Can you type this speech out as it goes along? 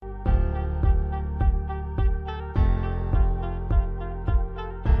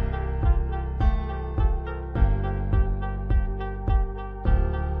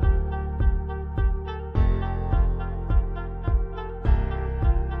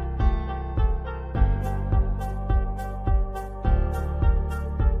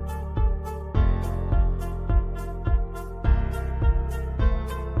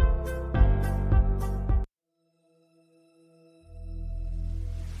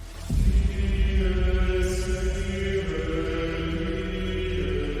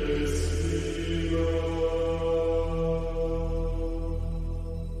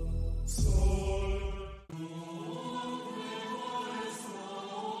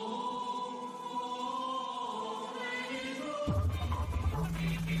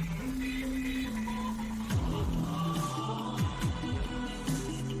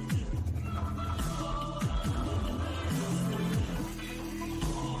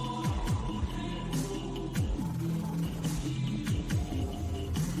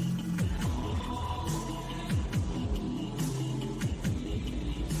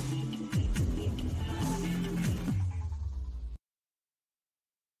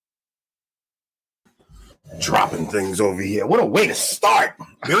dropping things over here. What a way to start.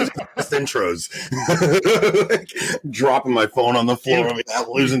 We always got best intros. Dropping my phone on the floor over here,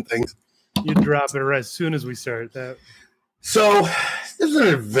 losing things. You drop it right as soon as we start that. So, this is an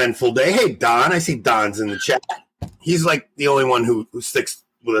eventful day. Hey, Don. I see Don's in the chat. He's like the only one who sticks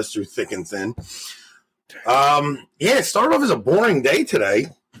with us through thick and thin. It started off as a boring day today.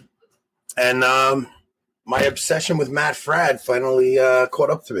 And my obsession with Matt Fradd finally caught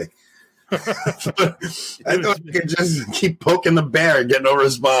up to me. I thought I could just keep poking the bear and get no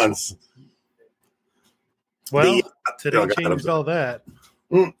response. Well, today changed all that.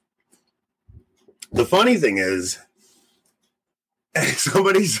 The funny thing is,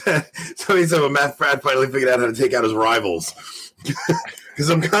 somebody said well, Matt Fradd finally figured out how to take out his rivals. Because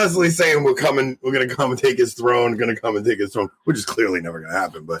I'm constantly saying we're going to come and take his throne, which is clearly never going to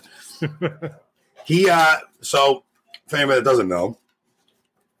happen. But so for anybody that doesn't know,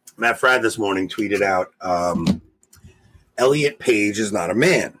 Matt Fradd this morning tweeted out, Elliot Page is not a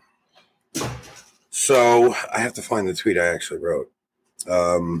man. So I have to find the tweet I actually wrote.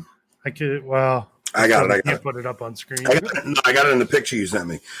 I got it. I can't put it up on screen. I got it in the picture you sent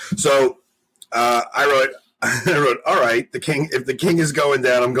me. So I wrote, all right, if the king is going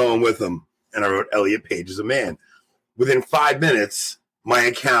down, I'm going with him. And I wrote, Elliot Page is a man. Within 5 minutes, my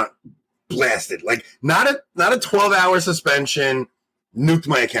account blasted. Like not a 12-hour suspension, nuked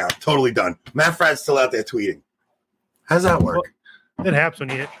my account. Totally done. Matt Fradd's still out there tweeting. How does that work? Well, it helps when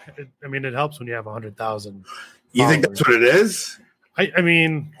it helps when you have 100,000. You think that's what it is? I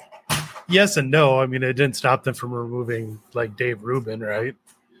mean, yes and no. I mean, it didn't stop them from removing like Dave Rubin, right?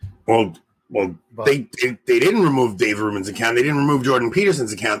 Well, they didn't remove Dave Rubin's account. They didn't remove Jordan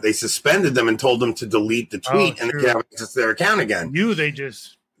Peterson's account. They suspended them and told them to delete the tweet and they could have access to their account again. Me,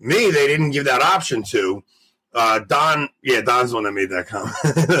 they didn't give that option to. Don's the one that made that comment.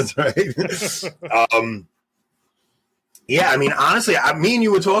 That's right. I mean, honestly, me and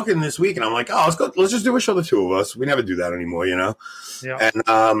you were talking this week, and I'm like, let's just do a show, the two of us. We never do that anymore, you know? Yeah. And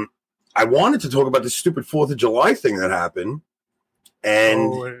I wanted to talk about the stupid 4th of July thing that happened.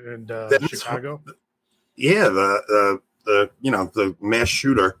 And Chicago? Yeah, the mass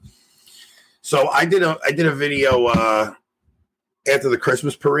shooter. So I did a video after the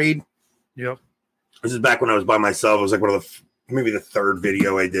Christmas parade. Yep. This is back when I was by myself. It was like one of maybe the third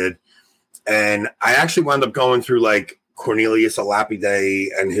video I did. And I actually wound up going through like Cornelius Lapide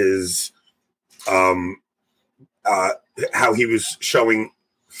and his how he was showing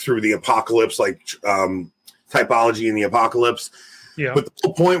through the apocalypse, like typology in the apocalypse. Yeah. But the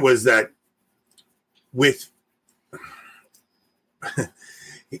whole point was that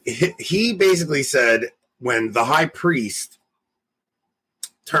he basically said when the high priest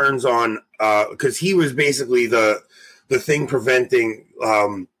turns on, because he was basically the thing preventing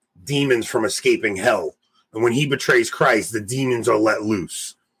demons from escaping hell. And when he betrays Christ, the demons are let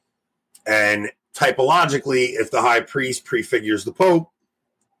loose. And typologically, if the high priest prefigures the Pope,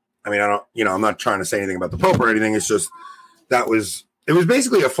 I mean, I'm not trying to say anything about the Pope or anything. It's just it was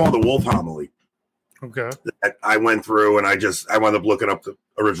basically a Father Wolf homily. Okay. That I went through and I wound up looking up the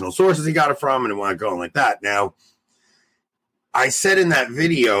original sources he got it from and it went going like that. Now, I said in that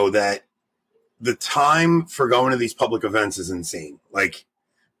video that the time for going to these public events is insane. Like,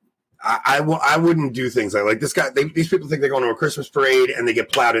 I wouldn't do things like this guy. These people think they're going to a Christmas parade and they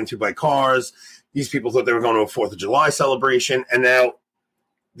get plowed into by cars. These people thought they were going to a 4th of July celebration. And now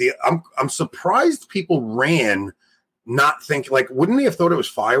I'm surprised people ran not thinking, like, wouldn't they have thought it was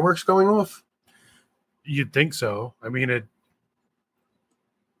fireworks going off? You'd think so. I mean,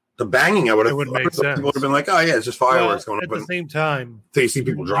 the banging, it would make sense. People would have been like, oh, yeah, it's just fireworks going off. At the same time, so you see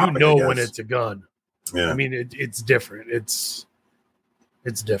people dropping. When it's a gun. Yeah. I mean, it's different. It's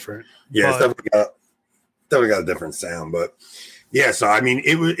different. Yeah, it's definitely got a different sound. But, yeah, so, I mean,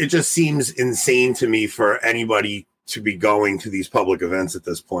 it just seems insane to me for anybody to be going to these public events at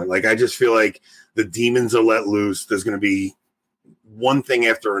this point. Like, I just feel like the demons are let loose. There's going to be one thing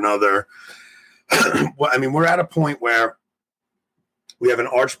after another. Well, I mean, we're at a point where we have an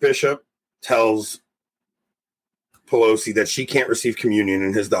archbishop tells Pelosi that she can't receive communion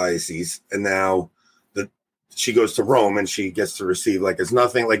in his diocese. And now she goes to Rome and she gets to receive, like, it's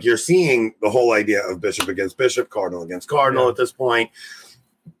nothing. Like, you're seeing the whole idea of bishop against bishop, cardinal against cardinal at this point,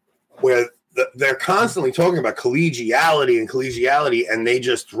 where they're constantly talking about collegiality, and they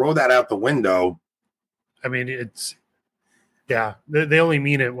just throw that out the window. I mean, they only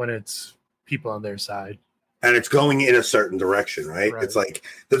mean it when it's people on their side. And it's going in a certain direction, right? It's like,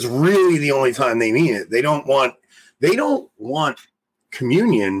 that's really the only time they mean it. They don't want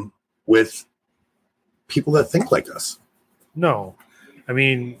communion with people that think like us. No. I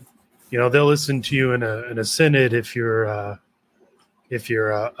mean, they'll listen to you in a synod if you're a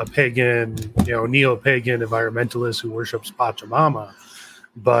pagan, neo-pagan environmentalist who worships Pachamama.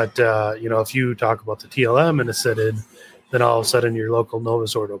 But if you talk about the TLM in a synod, then all of a sudden your local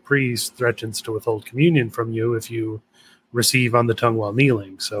Novus Ordo priest threatens to withhold communion from you if you receive on the tongue while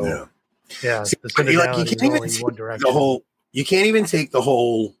kneeling. So yeah, see, the synodality is only one direction. You can't even take the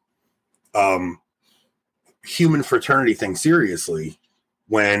whole human fraternity thing seriously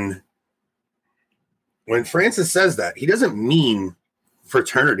when Francis says that. He doesn't mean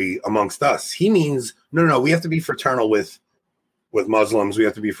fraternity amongst us. He means no, we have to be fraternal with Muslims, we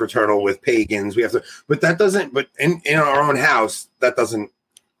have to be fraternal with pagans, but that doesn't, but in our own house, that doesn't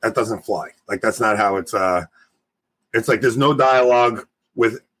fly. Like, that's not how it's like there's no dialogue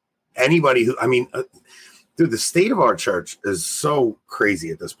with anybody who, dude, the state of our church is so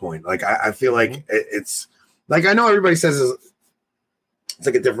crazy at this point. Like, I feel like it's like, I know everybody says it's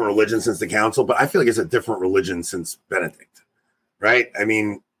like a different religion since the council, but I feel like it's a different religion since Benedict, right? I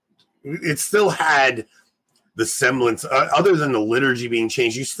mean, it still had the semblance, other than the liturgy being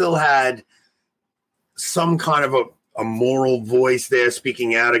changed, you still had some kind of a moral voice there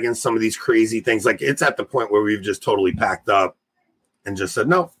speaking out against some of these crazy things. Like, it's at the point where we've just totally packed up and just said,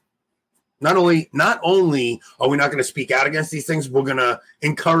 no, not only are we not going to speak out against these things, we're going to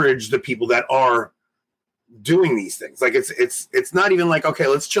encourage the people that are doing these things. Like, it's not even like, okay,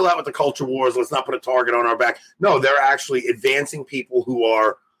 let's chill out with the culture wars, let's not put a target on our back. No, they're actually advancing people who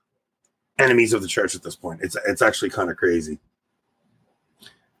are enemies of the church at this point. It's actually kind of crazy.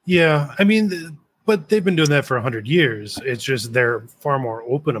 Yeah, but they've been doing that for 100 years. It's just they're far more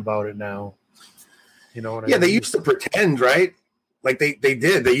open about it now. You know what I mean? They used to pretend, right? Like they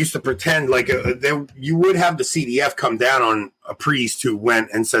did. They used to pretend like you would have the CDF come down on a priest who went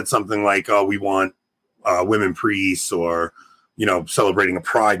and said something like, "Oh, we want women priests," or celebrating a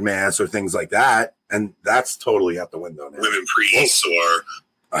pride mass or things like that, and that's totally out the window now. Women priests, or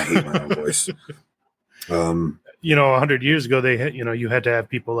I hate my own voice. 100 years ago, they had, you had to have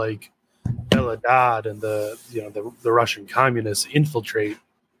people like Bela Dodd and the Russian communists infiltrate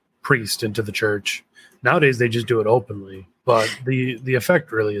priests into the church. Nowadays, they just do it openly, but the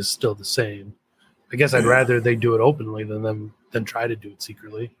effect really is still the same. I guess I'd rather they do it openly than try to do it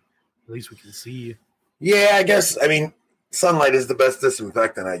secretly. At least we can see. Yeah, I guess. Sunlight is the best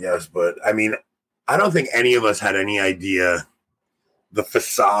disinfectant, I guess. But I don't think any of us had any idea the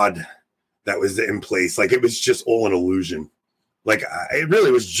facade that was in place. Like, it was just all an illusion. Like, it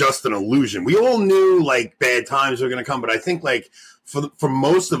really was just an illusion. We all knew like bad times were going to come, but I think like for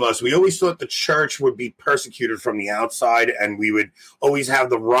most of us, we always thought the church would be persecuted from the outside, and we would always have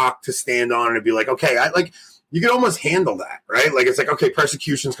the rock to stand on and be like, okay, you could almost handle that, right? Like, it's like, okay,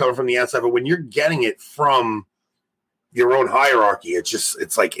 persecution's coming from the outside, but when you're getting it from your own hierarchy,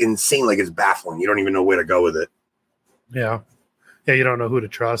 it's like insane. Like, it's baffling. You don't even know where to go with it. Yeah. Yeah, you don't know who to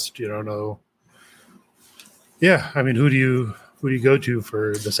trust. You don't know. Yeah, who do you go to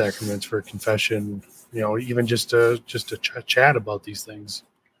for the sacraments, for confession? Even just to chat about these things.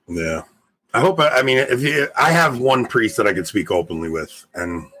 Yeah, I hope. I have one priest that I could speak openly with,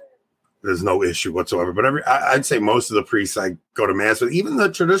 and there's no issue whatsoever. But I'd say most of the priests I go to mass with, even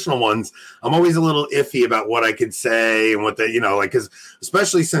the traditional ones, I'm always a little iffy about what I could say and what they, because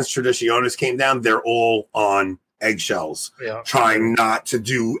especially since Traditionis came down, they're all on eggshells, trying not to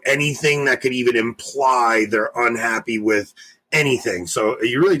do anything that could even imply they're unhappy with anything. So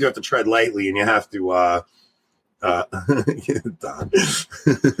you really do have to tread lightly, and you have to now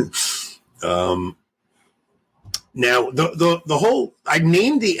the whole, I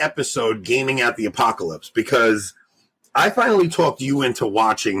named the episode Gaming at the Apocalypse because I finally talked you into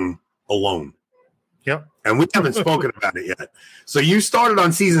watching Alone. Yep. And we haven't spoken about it yet. So you started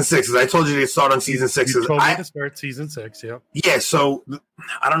on season 6. As I told you to start on season 6. You told me to start season 6. Yep. Yeah. So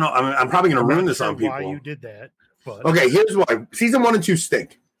I don't know. I'm probably going to ruin this on people. Why you did that? But. Okay. Here's why. Season 1 and 2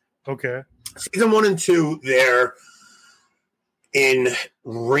 stink. Okay. Season 1 and 2, they're in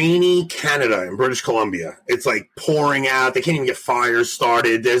rainy Canada, in British Columbia. It's like pouring out. They can't even get fires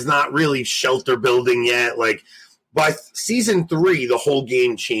started. There's not really shelter building yet. Like, by season 3, the whole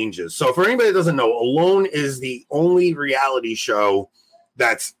game changes. So for anybody that doesn't know, Alone is the only reality show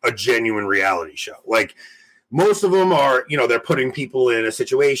that's a genuine reality show. Like, most of them are, they're putting people in a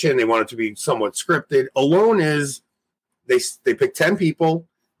situation. They want it to be somewhat scripted. Alone is, they pick 10 people.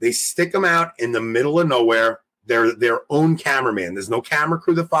 They stick them out in the middle of nowhere. They're their own cameraman. There's no camera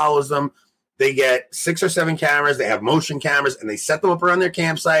crew that follows them. They get 6 or 7 cameras. They have motion cameras, and they set them up around their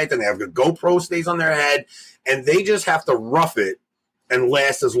campsite. And they have the GoPro stays on their head. And they just have to rough it and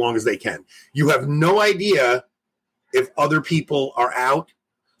last as long as they can. You have no idea if other people are out.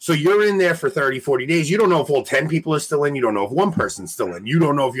 So you're in there for 30, 40 days. You don't know if all 10 people are still in. You don't know if one person's still in. You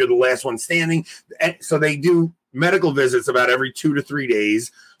don't know if you're the last one standing. And so they do medical visits about every 2 to 3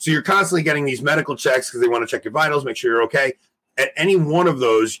 days. So you're constantly getting these medical checks because they want to check your vitals, make sure you're okay. At any one of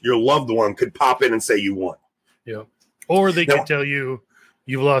those, your loved one could pop in and say you won. Yeah. Or they could tell you,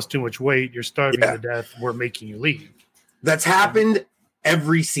 you've lost too much weight, you're starving to death, we're making you leave. That's happened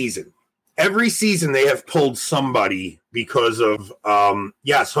every season. Every season they have pulled somebody because of,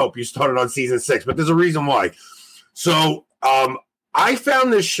 yes, Hope, you started on season 6, but there's a reason why. So I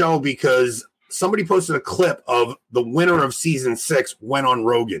found this show because somebody posted a clip of the winner of season 6 went on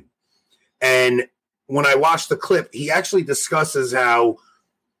Rogan. And when I watched the clip, he actually discusses how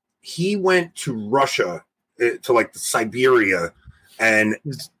he went to Russia, to like Siberia, and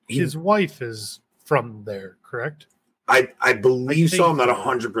his wife is from there, correct? I believe so. I'm not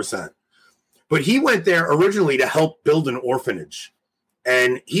 100%. But he went there originally to help build an orphanage.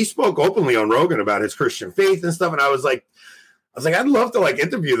 And he spoke openly on Rogan about his Christian faith and stuff. And I was like, I'd love to like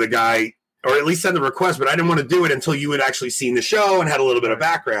interview the guy or at least send the request, but I didn't want to do it until you had actually seen the show and had a little bit of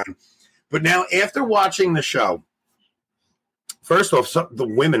background. But now after watching the show, first off, the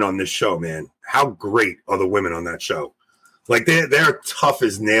women on this show, man, how great are the women on that show? Like they're tough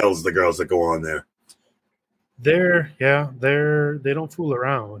as nails, the girls that go on there. They don't fool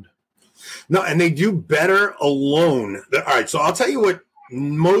around. No, and they do better alone. All right, so I'll tell you what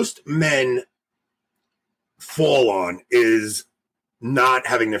most men fall on is not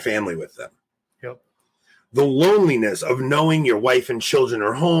having their family with them. Yep. The loneliness of knowing your wife and children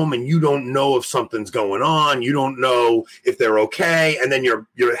are home and you don't know if something's going on. You don't know if they're okay. And then your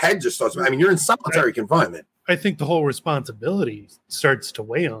head just starts. I mean, you're in solitary confinement. I think the whole responsibility starts to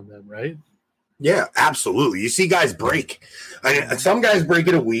weigh on them, right? Yeah, absolutely. You see guys break. I mean, some guys break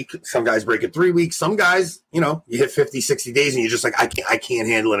it a week. Some guys break it 3 weeks. Some guys, you hit 50, 60 days and you're just like, I can't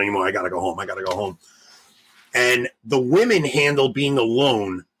handle it anymore. I got to go home. And the women handle being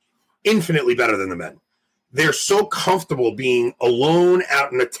alone infinitely better than the men. They're so comfortable being alone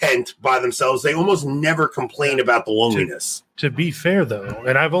out in a tent by themselves. They almost never complain about the loneliness. To be fair, though,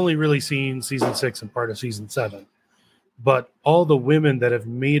 and I've only really seen season 6 and part of season 7, but all the women that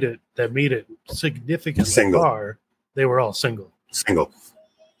made it significantly far, they were all single. Single.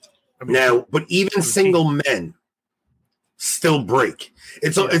 I mean, now, but even single men still break.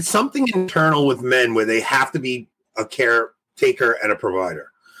 It's something internal with men where they have to be a caretaker and a provider.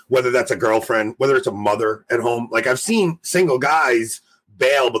 Whether that's a girlfriend, whether it's a mother at home. Like I've seen single guys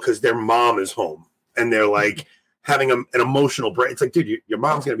bail because their mom is home and they're like having an emotional break. It's like, dude, your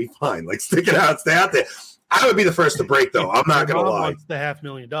mom's going to be fine. Like stick it out, stay out there. I would be the first to break though. I'm not going to lie. Wants the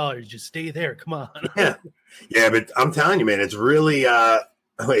 $500,000. Just stay there. Come on. Yeah, but I'm telling you, man, it's really,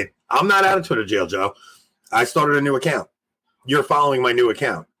 wait, I'm not out of Twitter jail, Joe. I started a new account. You're following my new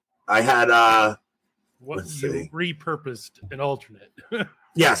account. I had, you repurposed an alternate.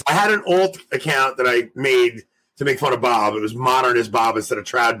 Yes, I had an alt account that I made to make fun of Bob. It was Modernist Bob instead of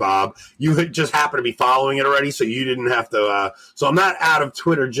Trad Bob. You just happened to be following it already, so you didn't have to. So I'm not out of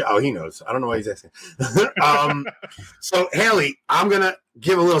Twitter. Oh, he knows. I don't know why he's asking. So, Haley, I'm going to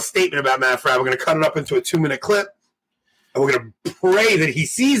give a little statement about Matt Fradd. We're going to cut it up into a 2-minute clip, and we're going to pray that he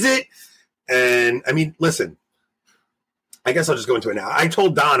sees it. And, I mean, listen. I guess I'll just go into it now. I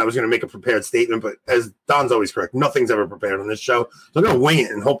told Don I was going to make a prepared statement, but as Don's always correct, nothing's ever prepared on this show. So I'm going to wing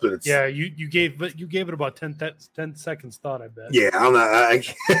it and hope that it's. Yeah, you gave it about 10 seconds thought, I bet. Yeah, I'm not.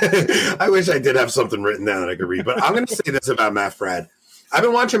 I wish I did have something written down that I could read, but I'm going to say this about Matt Fradd. I've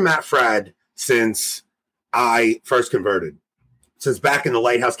been watching Matt Fradd since I first converted, since back in the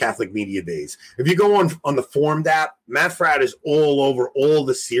Lighthouse Catholic Media days. If you go on the Formed app, Matt Fradd is all over all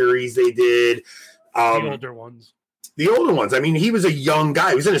the series they did. The older ones. The older ones. I mean, he was a young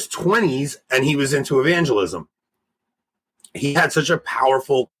guy. He was in his 20s, and he was into evangelism. He had such a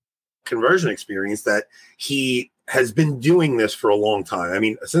powerful conversion experience that he has been doing this for a long time. I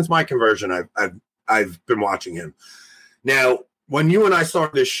mean, since my conversion, I've been watching him. Now, when you and I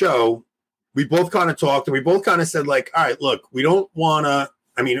started this show, we both kind of talked, and we both kind of said, like, all right, look, we don't want to.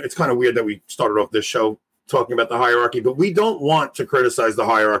 I mean, it's kind of weird that we started off this show talking about the hierarchy, but we don't want to criticize the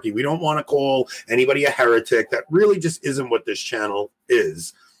hierarchy. We don't want to call anybody a heretic. That really just isn't what this channel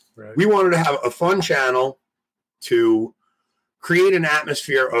is. Right. We wanted to have a fun channel to create an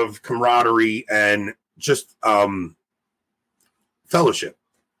atmosphere of camaraderie and just fellowship.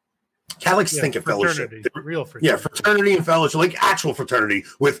 Catholics think of fellowship. Real fraternity. Yeah, fraternity and fellowship, like actual fraternity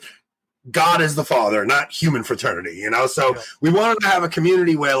with God as the Father, not human fraternity, So we wanted to have a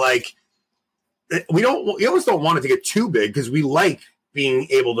community where, like, we always don't want it to get too big because we like being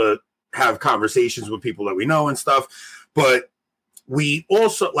able to have conversations with people that we know and stuff. But we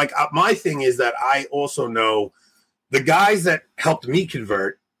also like my thing is that I also know the guys that helped me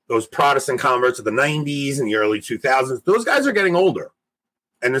convert, those Protestant converts of the 90s and the early 2000s, those guys are getting older.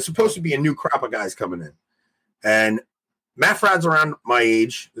 And there's supposed to be a new crop of guys coming in. And Matt Fradd's around my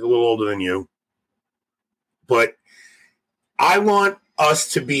age, a little older than you. But I want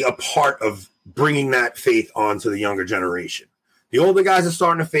us to be a part of bringing that faith on to the younger generation. The older guys are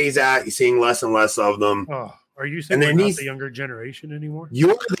starting to phase out. You're seeing less and less of them. Oh, are you saying we're not the younger generation anymore?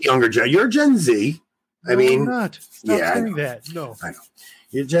 You're the younger gen. You're Gen Z. No, I mean, I'm not. Stop saying that. No, I know.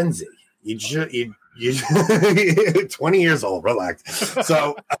 You're Gen Z. You 20 years old. Relax.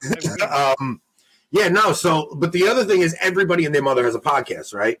 So, yeah, no. So, but the other thing is, everybody and their mother has a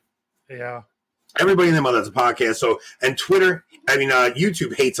podcast, right? Yeah. Everybody and their mother has a podcast. So, and Twitter,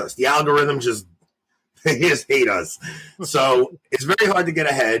 YouTube hates us. The algorithm just hate us. So it's very hard to get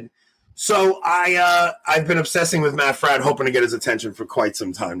ahead. So I've been obsessing with Matt Fradd, hoping to get his attention for quite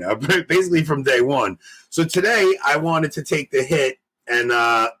some time now, basically from day one. So today I wanted to take the hit and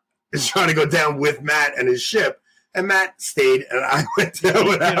trying to go down with Matt and his ship. And Matt stayed, and I went down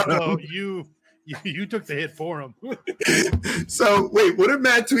without him. You took the hit for him. So wait, what did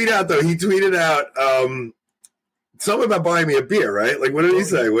Matt tweet out though? He tweeted out something about buying me a beer, right? Like, what did he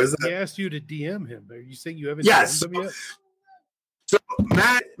say? Was that? He asked you to DM him. Are you saying you haven't DM'd him yet? So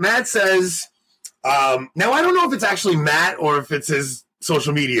Matt says, now I don't know if it's actually Matt or if it's his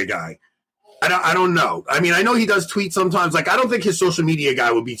social media guy. I don't know. I mean, I know he does tweet sometimes. Like, I don't think his social media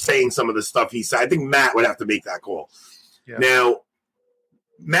guy would be saying some of the stuff he said. I think Matt would have to make that call. Yeah. Now,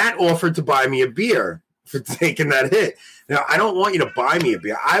 Matt offered to buy me a beer for taking that hit. Now, I don't want you to buy me a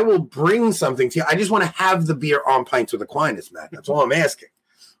beer. I will bring something to you. I just want to have the beer on Pints with Aquinas, Matt. That's all I'm asking.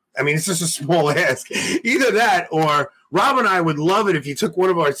 I mean, it's just a small ask. Either that or Rob and I would love it if you took one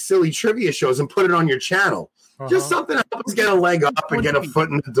of our silly trivia shows and put it on your channel. Just something to help us get a leg up and get a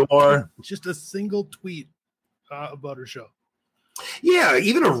foot in the door. Just a single tweet about our show. Yeah,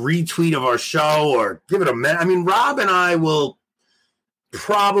 even a retweet of our show or give it a minute. I mean, Rob and I will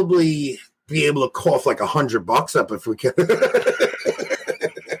probably be able to cough like $100 up if we can.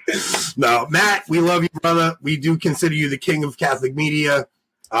 No, Matt, we love you, brother. We do consider you the king of Catholic media.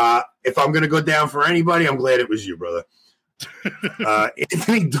 If I'm going to go down for anybody, I'm glad it was you, brother.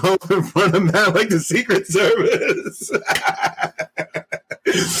 Anthony dove in front of Matt like the Secret Service.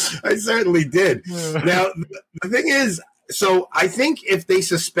 I certainly did. Now, the thing is, so I think if they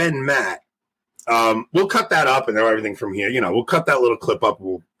suspend Matt, we'll cut that up and everything from here. You know, we'll cut that little clip up.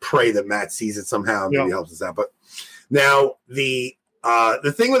 We'll pray that Matt sees it somehow and maybe helps us out. But now the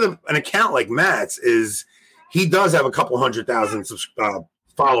thing with an account like Matt's is he does have a couple 100,000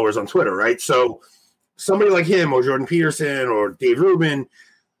 followers on Twitter, right? So somebody like him or Jordan Peterson or Dave Rubin,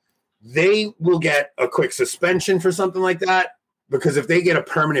 they will get a quick suspension for something like that because if they get a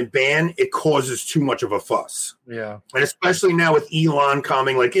permanent ban, it causes too much of a fuss. Yeah. And especially now with Elon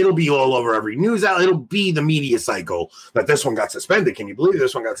coming, like it'll be all over every news outlet. It'll be the media cycle that this one got suspended. Can you believe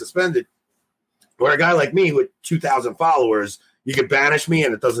this one got suspended? Where a guy like me with 2,000 followers, you could banish me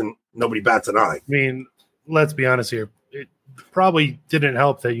and nobody bats an eye. I mean, let's be honest here. It probably didn't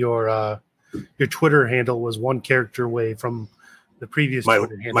help that your Twitter handle was one character away from the previous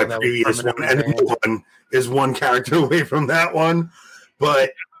Twitter handle. My previous one, and the new one is one character away from that one.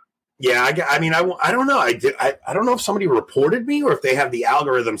 But yeah, I mean, I don't know. I don't know if somebody reported me or if they have the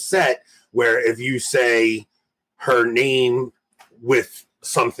algorithm set where if you say her name with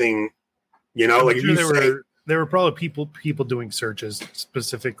something, you know, like if you say. There were probably people doing searches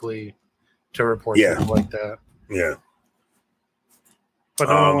specifically to report things like that. Yeah. But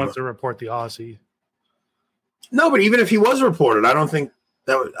no one wants to report the Aussie. No, but even if he was reported, I don't think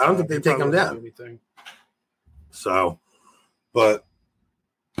they'd take him down. So, but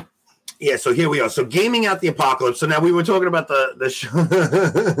yeah, so here we are. So gaming out the apocalypse. So now we were talking about the show.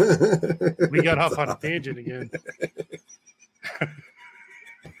 We got off on a tangent again.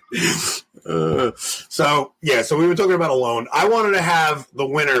 So we were talking about Alone. I wanted to have the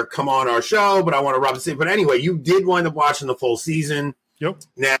winner come on our show, but I want to Rob to see. But anyway, you did wind up watching the full season. Yep.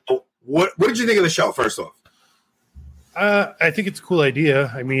 Now, what did you think of the show? First off, I think it's a cool idea.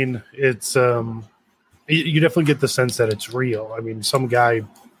 I mean, it's you definitely get the sense that it's real. I mean, some guy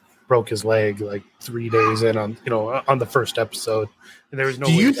broke his leg like 3 days in on the first episode, and there was no.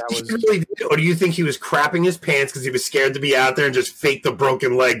 Do you think he really did, or do you think he was crapping his pants because he was scared to be out there and just faked the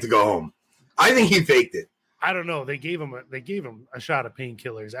broken leg to go home? I think he faked it. I don't know. They gave him a shot of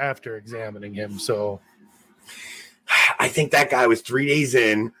painkillers after examining him. So I think that guy was 3 days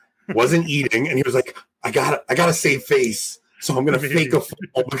in, wasn't eating, and he was like, I gotta save face. So I'm going to fake a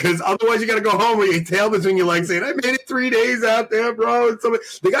fall because otherwise you got to go home with your tail between your legs saying, I made it 3 days out there, bro. And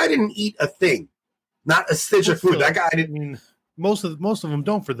the guy didn't eat a thing, not a stitch of food. That guy didn't. I mean, most of them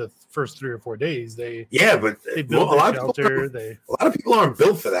don't for the first 3 or 4 days. They a build lot shelter. A lot of people aren't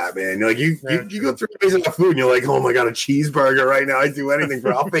built for that, man. Like you go 3 days without food and you're like, oh my God, a cheeseburger right now. I'd do anything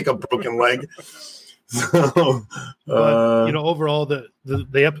for. I'll fake a broken leg. So, overall,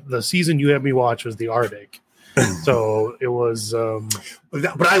 the season you had me watch was the Arctic. So it was.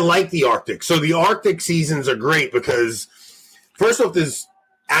 But I like the Arctic. So the Arctic seasons are great because, first off, there's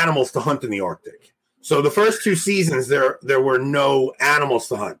animals to hunt in the Arctic. So the first 2 seasons, there were no animals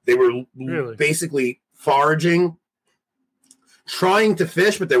to hunt. They were basically foraging, trying to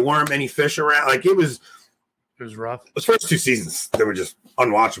fish, but there weren't many fish around. Like it was rough. Those first 2 seasons, they were just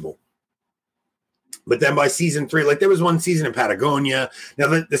unwatchable. But then by season 3, like there was one season in Patagonia. Now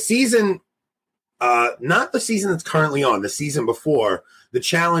the season, not the season that's currently on, the season before, the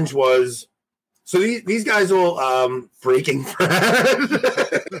challenge was. So these guys all breaking bread.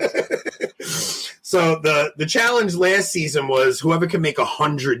 So the challenge last season was whoever can make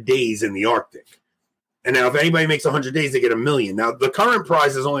 100 days in the Arctic. And now if anybody makes 100 days, they get $1 million. Now the current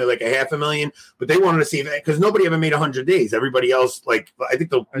prize is only like $500,000, but they wanted to see if, because nobody ever made 100 days. Everybody else, like I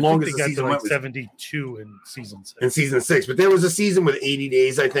think the longest the season went was 72 in season 6. In season 6, but there was a season with 80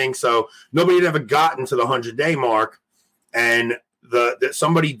 days, I think. So nobody had ever gotten to the 100-day mark, and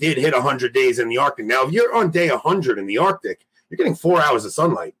somebody did hit 100 days in the Arctic. Now, if you're on day 100 in the Arctic, you're getting 4 hours of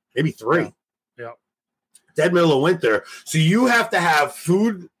sunlight, maybe 3. Yeah. Dead middle of winter. So you have to have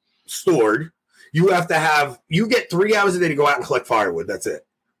food stored. You get 3 hours a day to go out and collect firewood. That's it.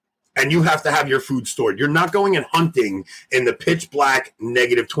 And you have to have your food stored. You're not going and hunting in the pitch black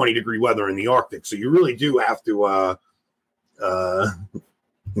negative 20-degree weather in the Arctic. So you really do have to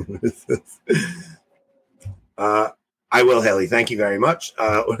I will, Haley. Thank you very much.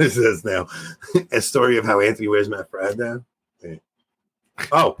 What is this now? A story of how Anthony wears Matt Fradd down.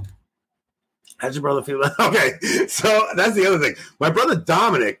 Oh. How's your brother feel? Okay. So that's the other thing. My brother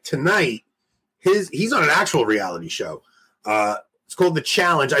Dominic, tonight, he's on an actual reality show. It's called The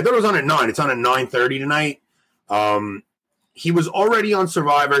Challenge. I thought it was on at 9. It's on at 9:30 tonight. He was already on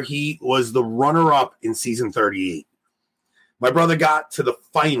Survivor. He was the runner-up in season 38. My brother got to the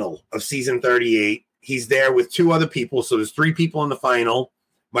final of season 38. He's there with 2 other people. So there's 3 people in the final.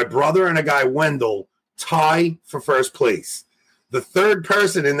 My brother and a guy, Wendell, tie for first place. The third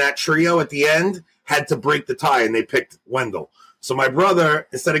person in that trio at the end had to break the tie, and they picked Wendell. So my brother,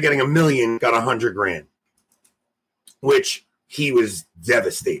 instead of getting $1 million, got $100,000, which he was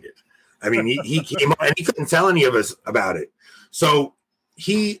devastated. I mean, he came on and he couldn't tell any of us about it. So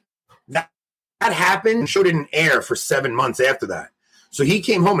that happened. The show didn't air for 7 months after that. So he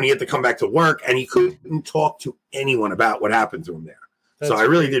came home and he had to come back to work, and he couldn't talk to anyone about what happened to him there. So I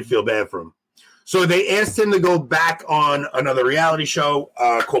really did feel bad for him. So they asked him to go back on another reality show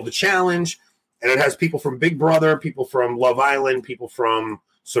called The Challenge, and it has people from Big Brother, people from Love Island, people from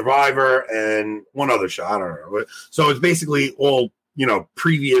Survivor, and one other show. I don't know. So it's basically all,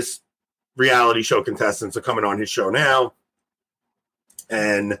 previous reality show contestants are coming on his show now.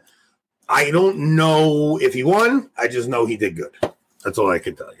 And I don't know if he won. I just know he did good. That's all I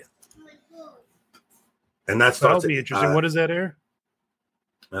can tell you. And that starts. That'll be interesting. What does that air?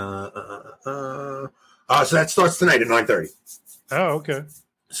 So that starts tonight at 9:30. Oh, okay.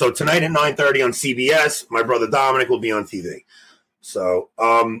 So tonight at 9:30 on CBS, my brother Dominic will be on TV. So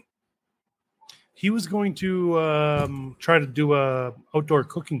he was going to try to do a outdoor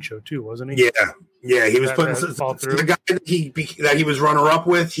cooking show too, wasn't he? Yeah. He was putting the guy that he was runner up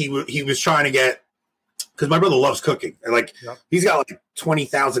with. He was trying to get, because my brother loves cooking, and he's got like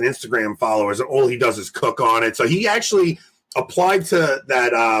 20,000 Instagram followers, and all he does is cook on it. So he actually applied to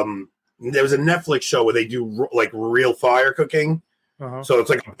that. There was a Netflix show where they do like real fire cooking. Uh-huh. So it's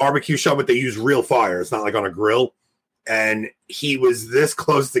like a barbecue show, but they use real fire. It's not like on a grill. And he was this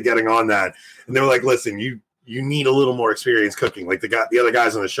close to getting on that. And they were like, listen, you need a little more experience cooking. Like the other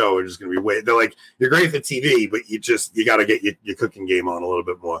guys on the show are just going to be they're like, you're great for TV, but you got to get your cooking game on a little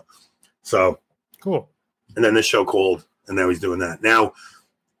bit more. So cool. And then this show called, and now he's doing that. Now,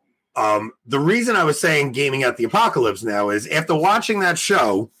 the reason I was saying Gaming at the Apocalypse now is after watching that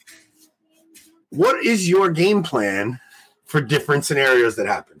show, what is your game plan for different scenarios that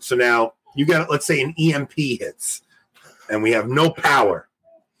happen? So now you got, let's say an EMP hits and we have no power.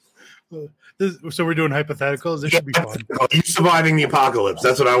 So we're doing hypotheticals. This should be fun. You surviving the apocalypse.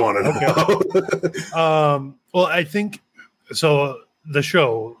 That's what I want to know. Well, I think so. The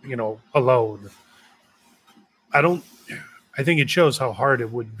show, alone, I I think it shows how hard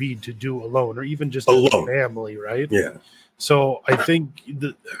it would be to do alone, or even just Alone. as a family, right? Yeah. So I think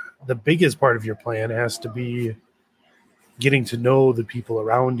the biggest part of your plan has to be getting to know the people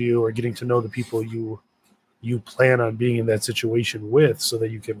around you, or getting to know the people you plan on being in that situation with, so that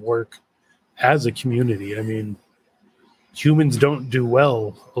you can work as a community. I mean, humans don't do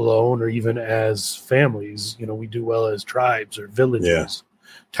well alone or even as families. You know, we do well as tribes or villages,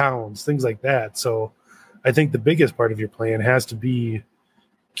 towns, things like that. So I think the biggest part of your plan has to be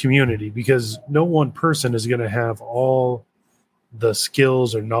community, because no one person is going to have all the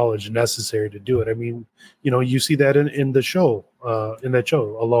skills or knowledge necessary to do it. I mean, you know, you see that in the show, in that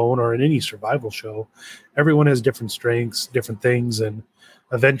show Alone, or in any survival show. Everyone has different strengths, different things, and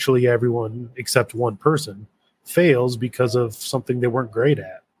eventually everyone except one person fails because of something they weren't great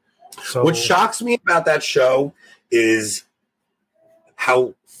at. So what shocks me about that show is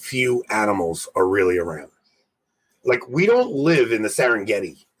how few animals are really around. Like, we don't live in the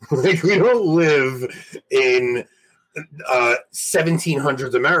Serengeti. Like, we don't live in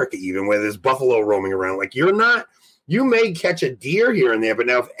 1700s America, even, where there's buffalo roaming around. Like, you may catch a deer here and there, but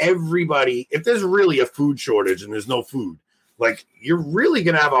now if there's really a food shortage and there's no food, like, you're really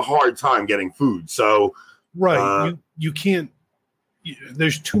going to have a hard time getting food. So, right. You can't,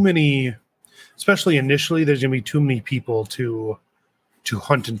 there's too many, especially initially, there's going to be too many people to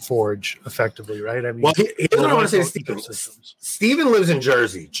hunt and forage effectively, right? I mean, well, here's what I want to say to Steven. Steven lives in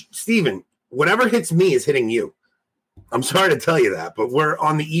Jersey. Steven, whatever hits me is hitting you. I'm sorry to tell you that, but we're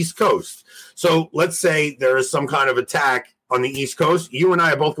on the East Coast. So let's say there is some kind of attack on the East Coast. You and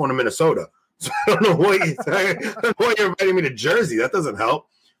I are both going to Minnesota. So I don't know why you're inviting me to Jersey. That doesn't help.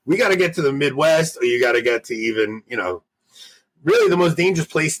 We got to get to the Midwest, or you got to get to even, really the most dangerous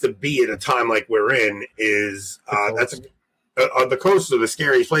place to be at a time like we're in is the coasts are the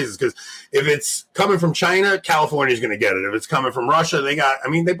scariest places, because if it's coming from China, California's going to get it. If it's coming from Russia,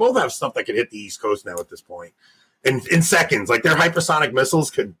 they both have stuff that could hit the East Coast now at this point. And in seconds, like their hypersonic missiles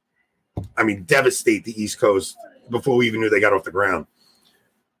could, devastate the East Coast before we even knew they got off the ground.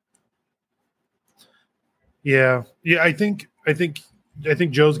 Yeah. I think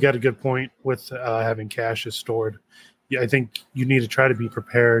Joe's got a good point with having caches stored. Yeah, I think you need to try to be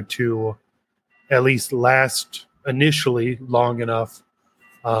prepared to at least last initially long enough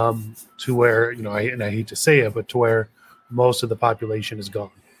to where, I hate to say it, but to where most of the population is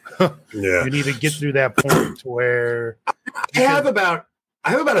gone. Yeah, you need to get through that point to where I have about a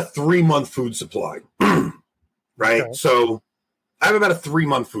 3-month food supply, right? Okay. So I have about a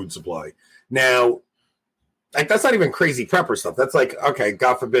 3-month food supply now. Like, that's not even crazy prepper stuff. That's like, okay,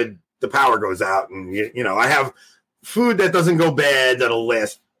 God forbid the power goes out, and I have food that doesn't go bad that'll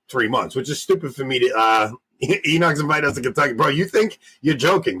last 3 months, which is stupid for me to. Enoch's invited us to Kentucky, bro. You think you're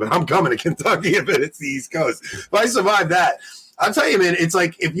joking, but I'm coming to Kentucky if it's the East Coast. If I survive that, I'll tell you, man, it's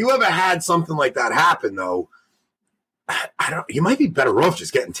like, if you ever had something like that happen, though, you might be better off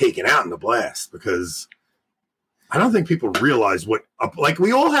just getting taken out in the blast, because I don't think people realize like,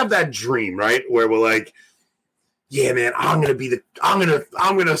 we all have that dream, right? Where we're like, yeah, man, I'm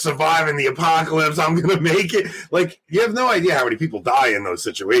gonna survive in the apocalypse. I'm gonna make it. Like, you have no idea how many people die in those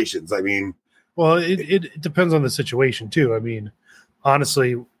situations. I mean, well, it depends on the situation too. I mean,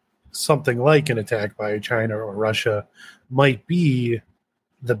 honestly, something like an attack by China or Russia might be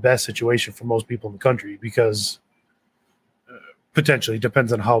the best situation for most people in the country, because potentially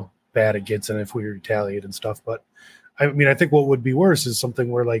depends on how bad it gets and if we retaliate and stuff. But I mean, I think what would be worse is something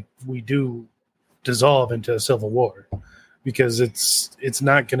where, like, we do dissolve into a civil war, because it's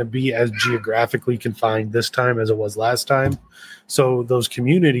not going to be as geographically confined this time as it was last time. So those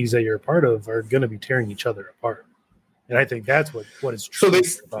communities that you're a part of are going to be tearing each other apart. And I think that's what is true.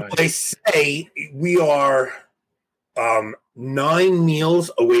 So they say we are 9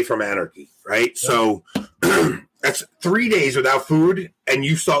 meals away from anarchy, right? Yeah. So that's 3 days without food, and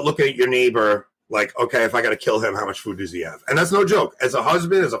you start looking at your neighbor like, okay, if I got to kill him, how much food does he have? And that's no joke. As a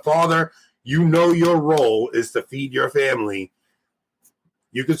husband, as a father, your role is to feed your family.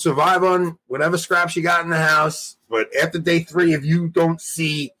 You could survive on whatever scraps you got in the house, but after day 3, if you don't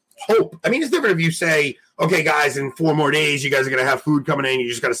see hope, I mean, it's different if you say, okay, guys, in 4 more days, you guys are going to have food coming in. You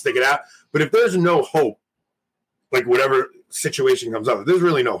just got to stick it out. But if there's no hope, like whatever situation comes up, if there's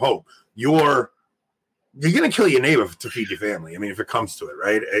really no hope, you're going to kill your neighbor to feed your family. I mean, if it comes to it,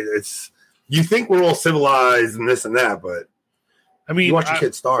 right? You think we're all civilized and this and that, but I mean, you watch your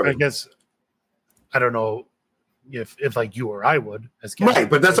kids starving. I guess, I don't know if like you or I would, as right,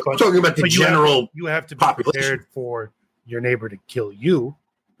 but that's what I'm talking about. You have to be prepared for your neighbor to kill you.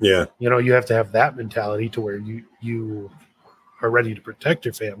 Yeah, you have to have that mentality to where you are ready to protect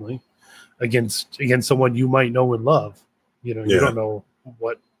your family against someone you might know and love. You don't know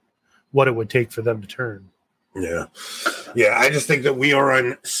what it would take for them to turn. Yeah. I just think that we are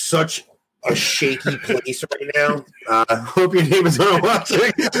on such a shaky place right now. Hope your neighbors aren't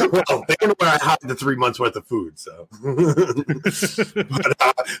watching. Well, they don't know where I hide the 3 months worth of food. So, but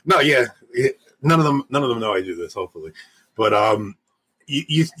no, yeah, none of them know I do this. Hopefully, but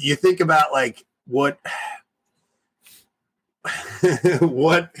you think about like what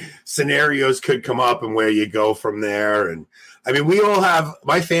scenarios could come up and where you go from there. And I mean,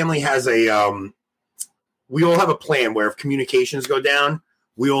 my family has we all have a plan where if communications go down,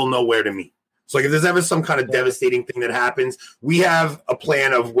 we all know where to meet. So like if there's ever some kind of devastating thing that happens, we have a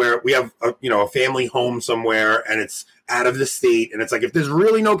plan of where we have a family home somewhere and it's out of the state. And it's like, if there's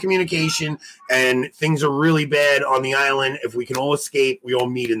really no communication and things are really bad on the island, if we can all escape, we all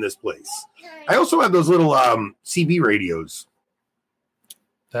meet in this place. I also have those little CB radios.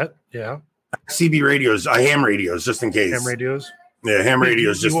 CB radios, ham radios, just in case. Ham radios? Yeah, ham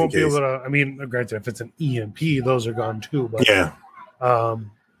radios, just in case. You won't be able to, I mean, granted, if it's an EMP, those are gone too. But, yeah.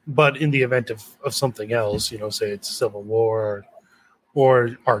 But in the event of something else, say it's civil war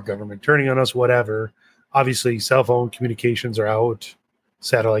or our government turning on us, whatever, obviously cell phone communications are out,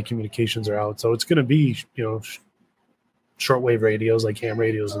 satellite communications are out. So it's going to be, shortwave radios like ham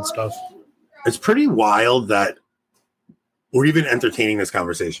radios and stuff. It's pretty wild that we're even entertaining this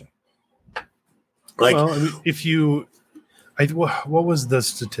conversation. Like, well, I mean, what was the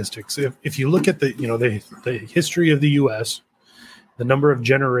statistics? If you look at the history of the U.S., the number of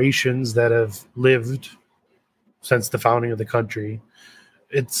generations that have lived since the founding of the country,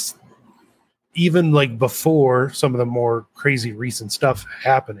 it's even like before some of the more crazy recent stuff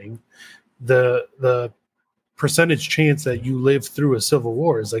happening, the percentage chance that you live through a civil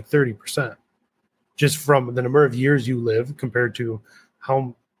war is like 30%, just from the number of years you live compared to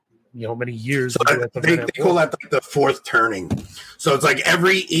how many years. So they call that like the fourth turning. So it's like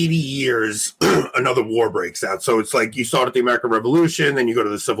every 80 years, another war breaks out. So it's like you start at the American Revolution, then you go to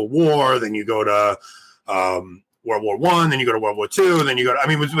the Civil War, then you go to World War I, then you go to World War II, and then you go to, I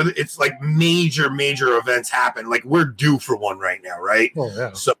mean, it's like major events happen. Like we're due for one right now, right? Oh,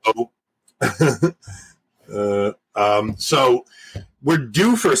 yeah. So, so we're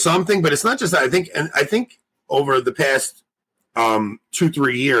due for something, but it's not just that. I think over the past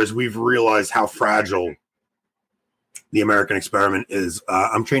 2-3 years, we've realized how fragile the American experiment is.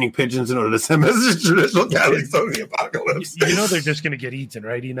 I'm training pigeons in order to send messages to traditional Catholics on the apocalypse. They're just going to get eaten,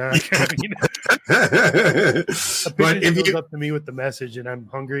 right, Enoch? A pigeon goes up to me with the message, and I'm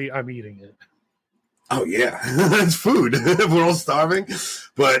hungry. I'm eating it. Oh yeah, it's food. We're all starving.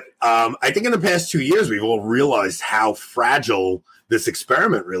 But I think in the past 2 years, we've all realized how fragile this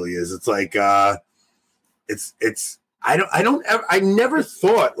experiment really is. It's like I never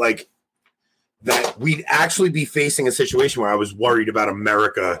thought like that we'd actually be facing a situation where I was worried about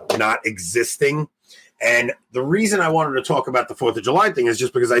America not existing. And the reason I wanted to talk about the 4th of July thing is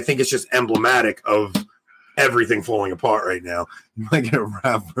just because I think it's just emblematic of everything falling apart right now. You might get a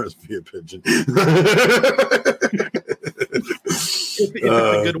wrap first be a pigeon. If it's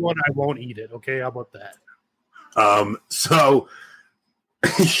a good one, I won't eat it. Okay, how about that? So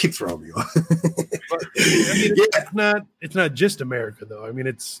he throw me off. But, it's not just America though. I mean,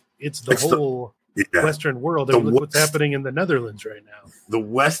 it's the whole Western world. And look what's happening in the Netherlands right now. The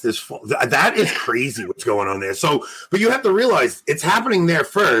West is full. That is crazy what's going on there. So, but you have to realize it's happening there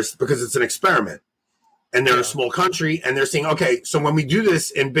first because it's an experiment. And they're a small country, and they're saying, okay, so when we do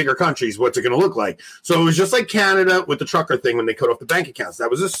this in bigger countries, what's it going to look like? So it was just like Canada with the trucker thing when they cut off the bank accounts. That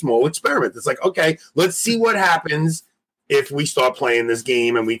was a small experiment. It's like, okay, let's see what happens if we start playing this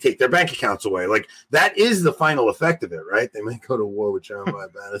game and we take their bank accounts away. Like, that is the final effect of it, right? They might go to war with Jeremiah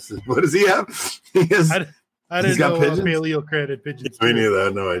Madison. What does he have? I didn't know paleo credit pigeons. Me neither. I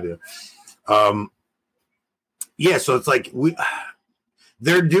had no idea. So it's like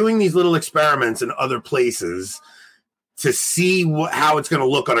they're doing these little experiments in other places to see how it's going to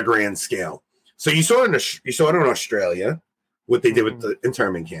look on a grand scale. So you saw it in Australia, what they did with the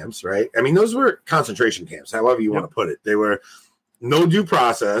internment camps, right? I mean, those were concentration camps, however you want to put it. They were no due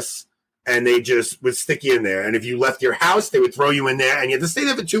process, and they just would stick you in there. And if you left your house, they would throw you in there, and you had to stay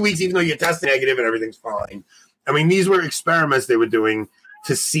there for 2 weeks, even though you're tested negative and everything's fine. I mean, these were experiments they were doing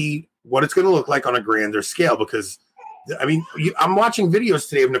to see what it's going to look like on a grander scale, because I mean, I'm watching videos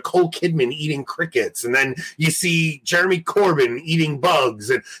today of Nicole Kidman eating crickets, and then you see Jeremy Corbyn eating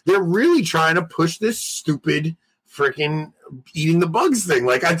bugs, and they're really trying to push this stupid freaking eating the bugs thing.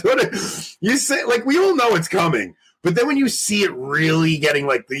 Like, I thought you say, like, we all know it's coming, but then when you see it really getting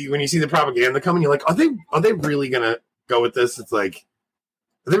like when you see the propaganda coming, you're like, are they really gonna go with this? It's like,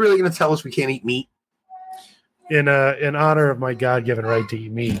 are they really gonna tell us we can't eat meat? in honor of my God-given right to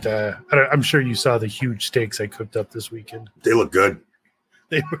eat meat, I'm sure you saw the huge steaks I cooked up this weekend. They look good.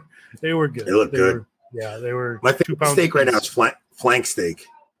 They were good. They look good. They were. My favorite steak right now is flank steak.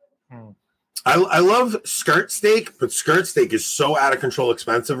 I love skirt steak, but skirt steak is so out of control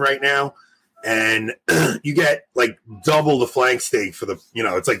expensive right now. And you get like double the flank steak for the,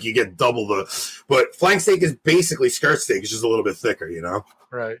 it's like you get double but flank steak is basically skirt steak. It's just a little bit thicker,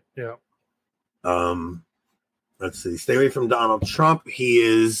 Right. Yeah. Let's see. Stay away from Donald Trump. He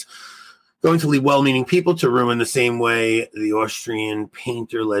is going to lead well-meaning people to ruin the same way the Austrian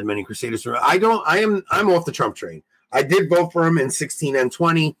painter led many crusaders. I'm off the Trump train. I did vote for him in 16 and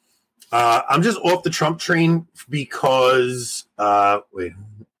 20. I'm just off the Trump train because wait.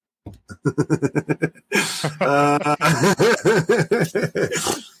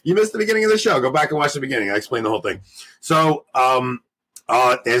 You missed the beginning of the show. Go back and watch the beginning. I explained the whole thing. So,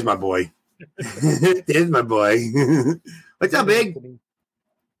 there's my boy. There's my boy. What's up, big?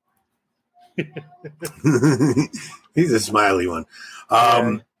 He's a smiley one.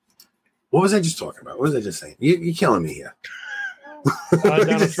 What was I just talking about? What was I just saying? You're killing me here.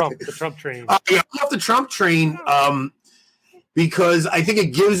 The Trump train. Yeah, off the Trump train. Because I think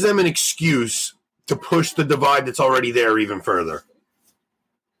it gives them an excuse to push the divide that's already there even further.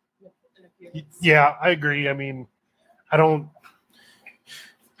 Yeah, I agree. I mean, I don't.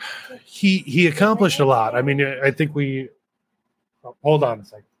 He accomplished a lot. I mean, I think we. Hold on a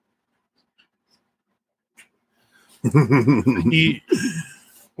second.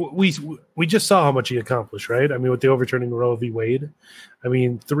 We just saw how much he accomplished, right? I mean, with the overturning Roe v. Wade, I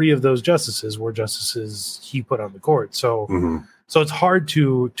mean, 3 of those justices were justices he put on the court. So, so it's hard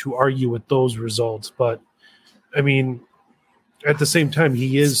to argue with those results. But I mean, at the same time,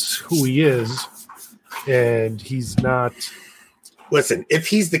 he is who he is, and he's not. Listen, if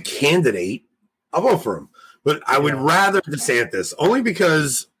he's the candidate, I'll vote for him. But I would rather DeSantis, only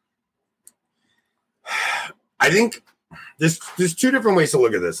because I think. There's 2 different ways to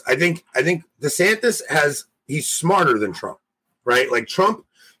look at this. I think DeSantis he's smarter than Trump, right? Like Trump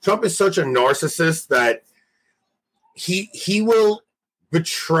is such a narcissist that he will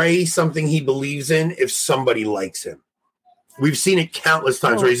betray something he believes in if somebody likes him. We've seen it countless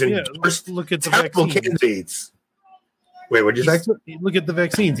times where he's endorsed look at the terrible vaccines. Candidates. Wait, what'd you say? Look at the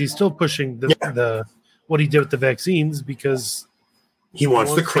vaccines. He's still pushing the what he did with the vaccines because he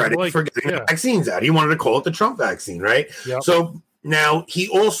wants the credit for getting the vaccines out. He wanted to call it the Trump vaccine, right? Yep. So now he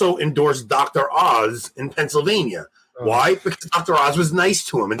also endorsed Dr. Oz in Pennsylvania. Why? Because Dr. Oz was nice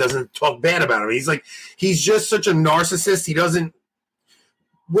to him and doesn't talk bad about him. He's just such a narcissist. He doesn't.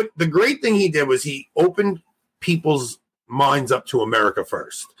 What the great thing he did was he opened people's minds up to America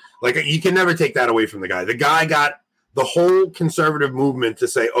first. Like you can never take that away from the guy. The guy got the whole conservative movement to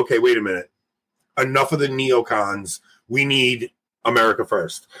say, okay, wait a minute. Enough of the neocons. We need America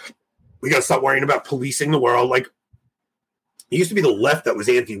first. We got to stop worrying about policing the world. Like it used to be the left that was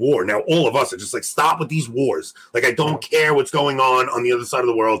anti-war. Now all of us are just like, stop with these wars. Like I don't care what's going on the other side of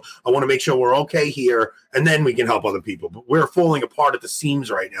the world. I want to make sure we're okay here, and then we can help other people. But we're falling apart at the seams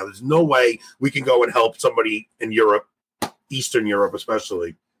right now. There's no way we can go and help somebody in Europe, Eastern Europe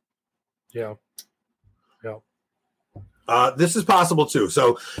especially. Yeah. This is possible too.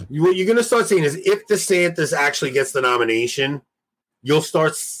 So what you're going to start seeing is if DeSantis actually gets the nomination, you'll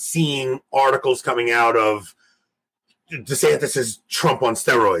start seeing articles coming out of DeSantis is Trump on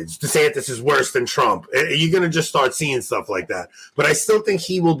steroids. DeSantis is worse than Trump. You're going to just start seeing stuff like that. But I still think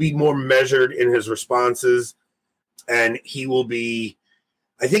he will be more measured in his responses, and I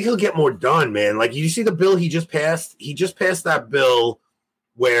think he'll get more done, man. Like you see the bill he just passed? He just passed that bill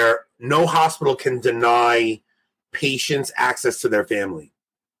where no hospital can deny patients access to their family.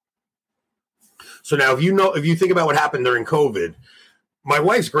 So now if you think about what happened during COVID, my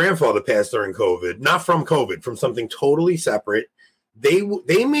wife's grandfather passed during COVID, not from COVID, from something totally separate.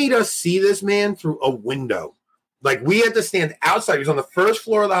 They made us see this man through a window. Like we had to stand outside. He was on the first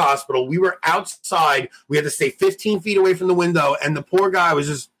floor of the hospital. We were outside. We had to stay 15 feet away from the window. And the poor guy was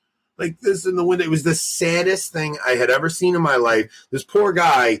just like this in the window. It was the saddest thing I had ever seen in my life. This poor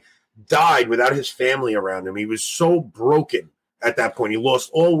guy died without his family around him. He was so broken at that point. He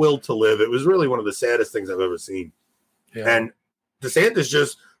lost all will to live. It was really one of the saddest things I've ever seen. Yeah. And DeSantis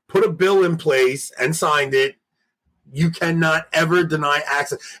just put a bill in place and signed it. You cannot ever deny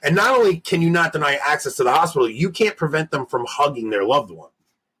access. And not only can you not deny access to the hospital, you can't prevent them from hugging their loved one.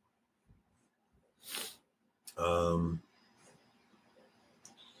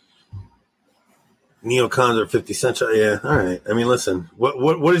 Neocons are 50 cents. Yeah, all right. I mean, listen,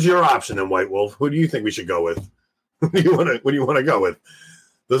 what is your option in White Wolf? Who do you think we should go with? What do you want to go with?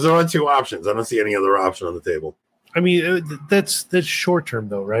 Those are our two options. I don't see any other option on the table. I mean, that's short term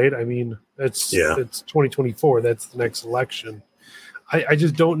though, right? I mean, it's 2024. That's the next election. I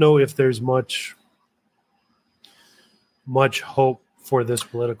just don't know if there's much hope for this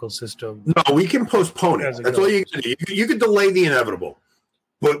political system. No, we can postpone it. That's all you can do. You can delay the inevitable.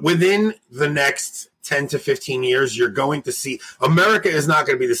 But within the next 10 to 15 years, you're going to see America is not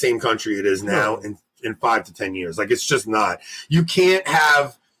going to be the same country it is now in 5 to 10 years. Like, it's just not. You can't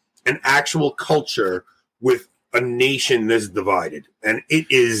have an actual culture with a nation this divided. And it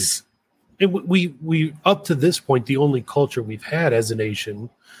is. We up to this point, the only culture we've had as a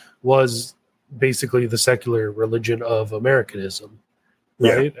nation was basically the secular religion of Americanism.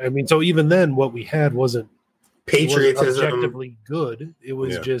 Right? Yeah. I mean, so even then, what we had wasn't patriotism, objectively good. It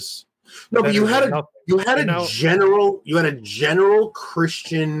was just no. But you had a general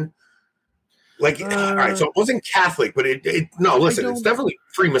Christian, like all right. So it wasn't Catholic, but listen, it's definitely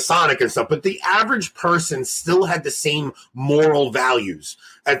Freemasonic and stuff. But the average person still had the same moral values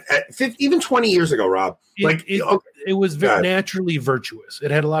at 50, even 20 years ago. Rob, it was very naturally virtuous.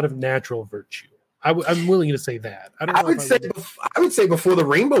 It had a lot of natural virtue. I'm willing to say that. I would say before the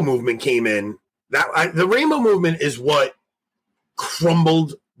Rainbow Movement came in, the Rainbow Movement is what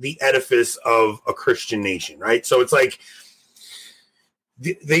crumbled the edifice of a Christian nation, right? So it's like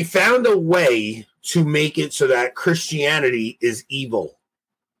they found a way to make it so that Christianity is evil.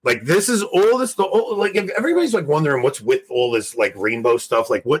 Like, this is all this, like, if everybody's like wondering what's with all this like rainbow stuff,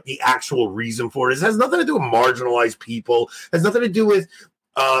 like what the actual reason for it is, it has nothing to do with marginalized people, it has nothing to do with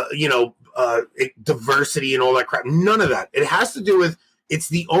diversity and all that crap. None of that. It has to do with it's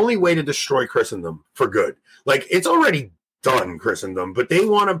the only way to destroy Christendom for good. Like, it's already done, Christendom, but they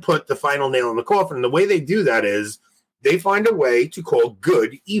want to put the final nail in the coffin. And the way they do that is they find a way to call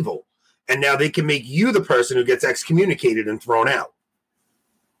good evil. And now they can make you the person who gets excommunicated and thrown out.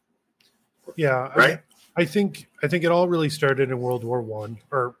 Yeah. Right. I think it all really started in World War I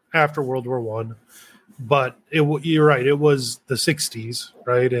or after World War I, but you're right. It was the 60s,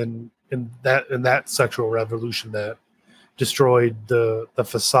 right? And that sexual revolution that destroyed the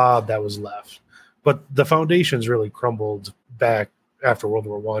facade that was left, but the foundations really crumbled back after World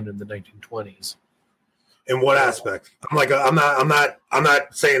War I in the 1920s. In what aspect? I'm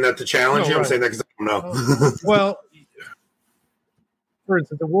not saying that to challenge you. Right. I'm saying that because I don't know. Well, for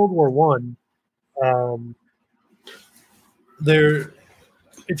instance, in World War I,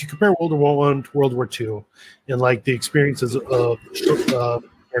 if you compare World War I to World War II, and like the experiences of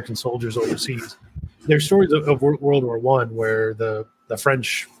American soldiers overseas, there's stories of World War I where the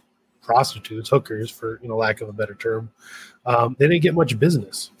French prostitutes, hookers, for lack of a better term, they didn't get much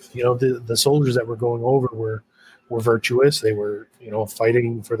business. The soldiers that were going over were virtuous. They were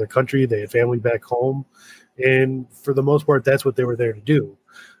fighting for their country. They had family back home, and for the most part, that's what they were there to do.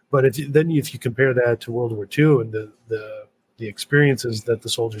 But if you compare that to World War II and the experiences that the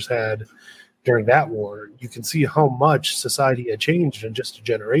soldiers had during that war, you can see how much society had changed in just a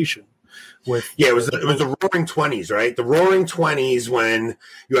generation. It was the Roaring 20s, right? The Roaring 20s, when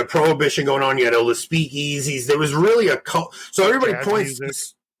you had prohibition going on, you had all the speakeasies. There was really a cult. So everybody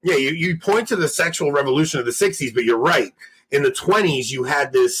points. You point to the sexual revolution of the 60s, but you're right. In the 20s, you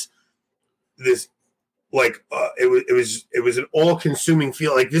had this like it was an all-consuming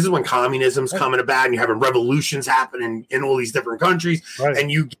feel. Like, this is when communism's coming about, and you're having revolutions happening in all these different countries, right. And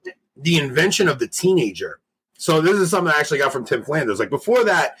you get the invention of the teenager. So this is something I actually got from Tim Flanders. Like, before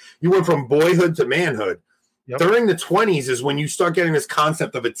that, you went from boyhood to manhood. Yep. During the 20s is when you start getting this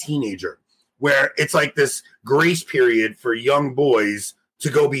concept of a teenager, where it's like this grace period for young boys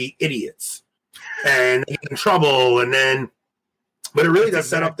to go be idiots and get in trouble, but it really does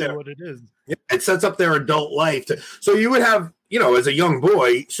set up their what it is. It sets up their adult life. So you would have, as a young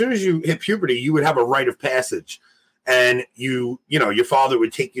boy, as soon as you hit puberty, you would have a rite of passage. And your father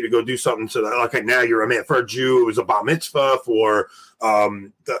would take you to go do something. So that, okay, now you're a man. For a Jew, it was a bar mitzvah. For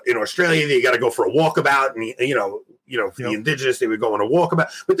in Australia, you got to go for a walkabout, and for the indigenous, they would go on a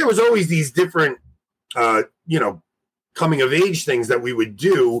walkabout. But there was always these different, coming of age things that we would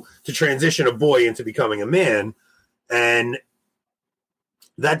do to transition a boy into becoming a man, and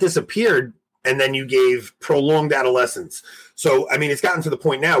that disappeared. And then you gave prolonged adolescence. So I mean, it's gotten to the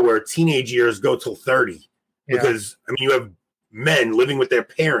point now where teenage years go till 30. Because, you have men living with their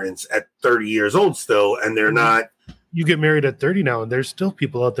parents at 30 years old still, and they're not. You get married at 30 now, and there's still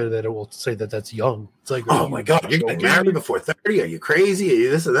people out there that will say that that's young. It's like, oh my God, you're getting married before 30? Are you crazy? Are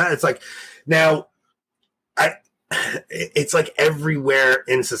you this and that? It's like, now, it's like everywhere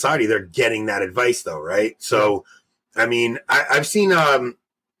in society, they're getting that advice, though, right? So, I mean, I've seen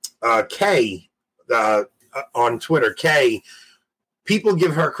Kay on Twitter. Kay people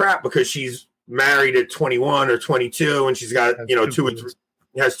give her crap because she's married at 21 or 22 and she's got, two or three,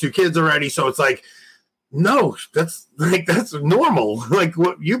 has 2 kids already. So it's like, no, that's normal. Like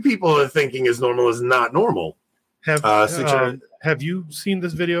what you people are thinking is normal is not normal. Have you seen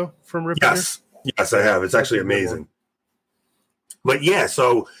this video from Rip? Yes, I have. It's actually amazing. But yeah,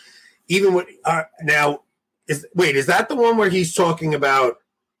 so even when now is that the one where he's talking about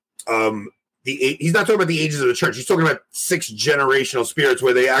he's not talking about the ages of the church. He's talking about 6 generational spirits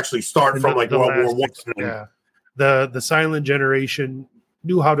where they actually start from like World War One. Yeah, the silent generation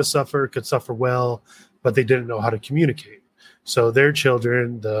knew how to suffer, could suffer well, but they didn't know how to communicate. So their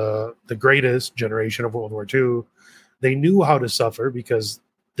children, the greatest generation of World War II, they knew how to suffer because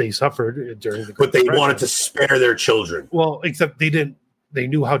they suffered during the Great Depression. But they wanted to spare their children. Well, except they didn't. They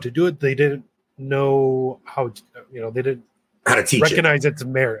knew how to do it. They didn't know how to. They didn't how to teach recognize its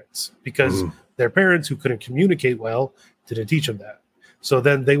merits because their parents, who couldn't communicate well, didn't teach them that. So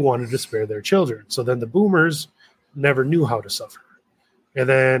then they wanted to spare their children. So then the boomers never knew how to suffer. And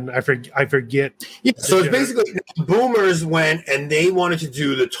then I forget. Yeah, so it's basically boomers went and they wanted to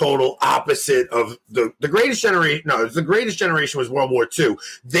do the total opposite of the greatest generation. No, the greatest generation was World War II.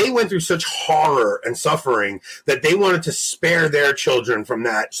 They went through such horror and suffering that they wanted to spare their children from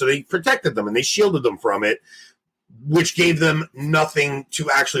that. So they protected them and they shielded them from it, which gave them nothing to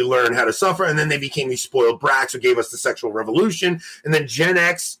actually learn how to suffer. And then they became these spoiled brats who gave us the sexual revolution. And then Gen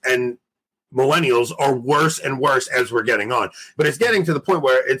X and millennials are worse and worse as we're getting on. But it's getting to the point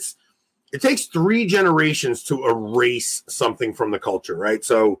where it takes 3 generations to erase something from the culture, right?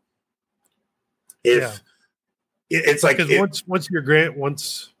 So it's like once your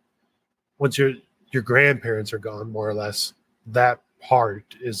grandparents are gone, more or less, that part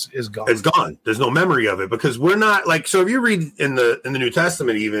is gone. It's gone. There's no memory of it because we're not like, so if you read in the New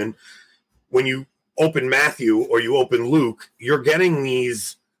Testament, even when you open Matthew or you open Luke, you're getting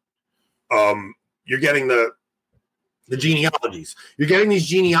these you're getting the genealogies. You're getting these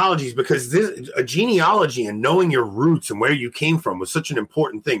genealogies because a genealogy and knowing your roots and where you came from was such an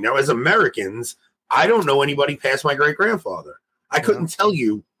important thing. Now, as Americans, I don't know anybody past my great-grandfather. I couldn't tell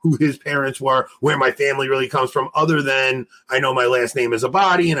you who his parents were, where my family really comes from, other than I know my last name is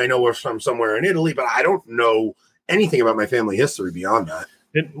Abadi and I know we're from somewhere in Italy, but I don't know anything about my family history beyond that.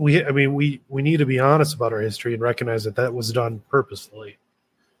 And we need to be honest about our history and recognize that was done purposefully.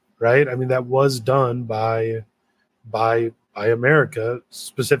 Right? I mean, that was done by America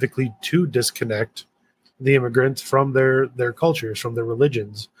specifically to disconnect the immigrants from their cultures, from their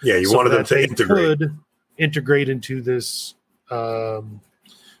religions. Yeah, you wanted them to integrate into this the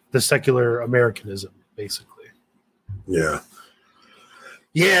secular Americanism, basically. Yeah.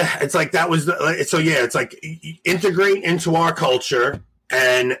 Yeah, it's like that was it's like integrate into our culture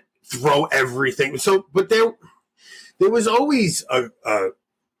and throw everything. So, but there was always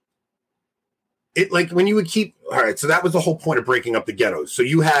like when you would keep, all right, so that was the whole point of breaking up the ghettos. So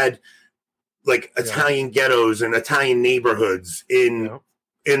you had like Italian ghettos and Italian neighborhoods in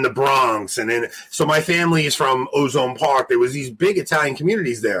the Bronx. So my family is from Ozone Park. There was these big Italian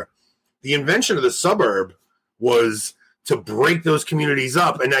communities there. The invention of the suburb was to break those communities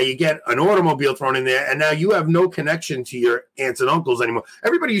up. And now you get an automobile thrown in there. And now you have no connection to your aunts and uncles anymore.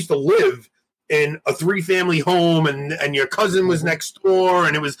 Everybody used to live in a 3-family home and your cousin was next door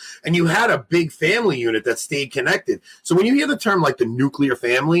and you had a big family unit that stayed connected. So when you hear the term like the nuclear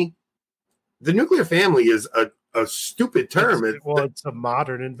family is a stupid term. It's a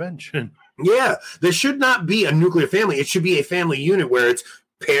modern invention. Yeah. There should not be a nuclear family. It should be a family unit where it's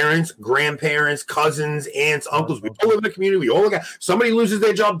parents, grandparents, cousins, aunts, uncles. We all live in a community. We all got, somebody loses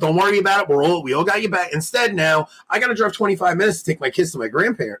their job. Don't worry about it. We all got you back. Instead, now I got to drive 25 minutes to take my kids to their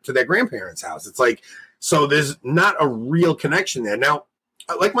grandparents' house. It's like, so there's not a real connection there. Now,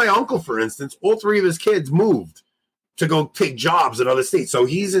 like my uncle, for instance, all 3 of his kids moved to go take jobs in other states. So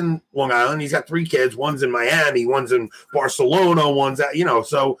he's in Long Island. He's got 3 kids. One's in Miami. One's in Barcelona. One's at,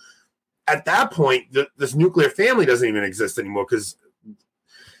 so at that point, this nuclear family doesn't even exist anymore because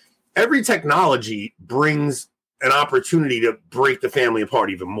every technology brings an opportunity to break the family apart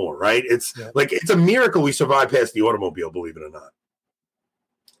even more, right? It's a miracle we survived past the automobile, believe it or not.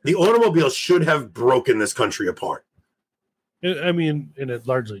 The automobile should have broken this country apart. I mean, and it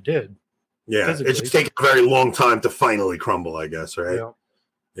largely did. Yeah, physically. It's just taken a very long time to finally crumble, I guess, right?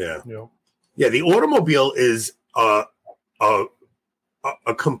 Yeah. The automobile is a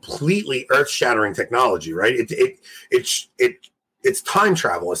completely earth-shattering technology, right? It's time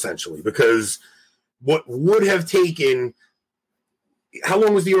travel essentially, because what would have taken how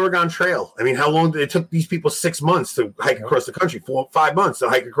long was the Oregon Trail? I mean, how long it took these people 6 months to hike across the country, 5 months to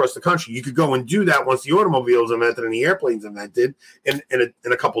hike across the country. You could go and do that once the automobiles invented and the airplanes invented in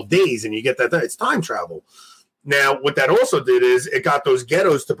a couple of days, and you get that done. It's time travel. Now, what that also did is it got those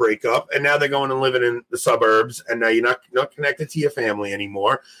ghettos to break up, and now they're going and living in the suburbs, and now you're not connected to your family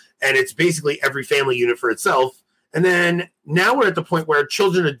anymore, and it's basically every family unit for itself. And then now we're at the point where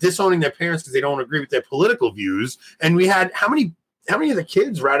children are disowning their parents because they don't agree with their political views. And we had how many of the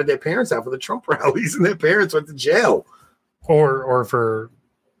kids ratted their parents out for the Trump rallies, and their parents went to jail, or for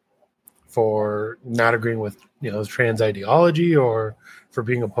not agreeing with trans ideology, or for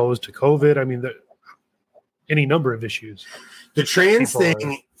being opposed to COVID. I mean, any number of issues. The trans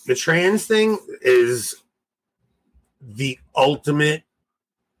thing is the ultimate.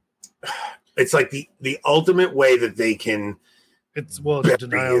 It's like the ultimate way that they can. It's a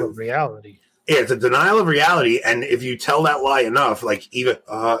denial of reality. Yeah, it's a denial of reality, and if you tell that lie enough, like even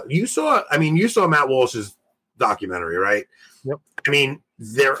you saw Matt Walsh's documentary, right? Yep. I mean,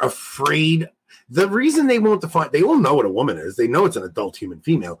 they're afraid. The reason they won't define, they all know what a woman is. They know it's an adult human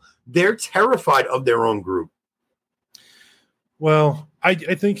female. They're terrified of their own group. Well, I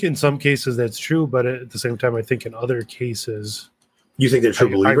think in some cases that's true, but at the same time, I think in other cases, you think they're true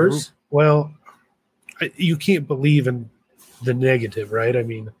believers. You can't believe in the negative, right? I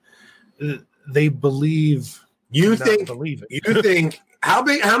mean, they believe. You think how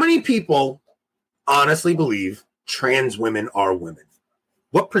many people honestly believe trans women are women?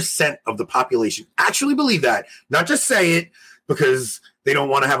 What percent of the population actually believe that? Not just say it because they don't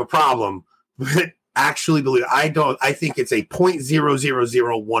want to have a problem, but actually believe it. I don't. I think it's a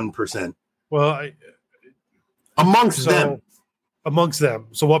 0.0001%. Well, amongst them.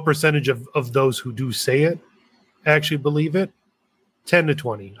 So what percentage of those who do say it actually believe it? 10 to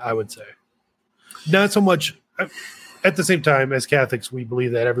 20, I would say. Not so much. At the same time, as Catholics, we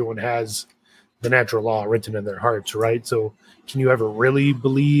believe that everyone has the natural law written in their hearts, right? So can you ever really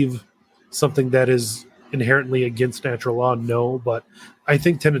believe something that is inherently against natural law? No, but I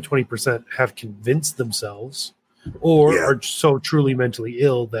think 10 to 20% have convinced themselves or are so truly mentally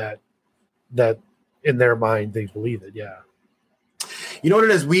ill that in their mind they believe it. Yeah. You know what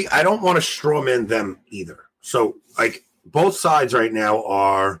it is? I don't want to strawman them either. So like both sides right now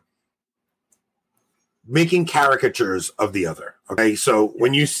are making caricatures of the other. Okay. So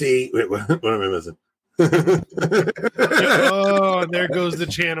when you see, what am I missing? Oh, there goes the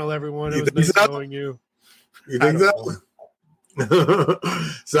channel, everyone. It was nice knowing you. You think so?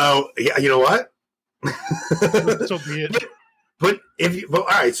 So yeah, you know what? So be it. But all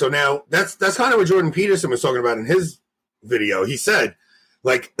right. So now that's kind of what Jordan Peterson was talking about in his video. He said,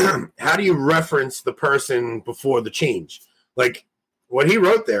 like, how do you reference the person before the change? Like, what he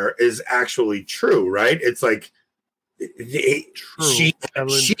wrote there is actually true, right? It's like she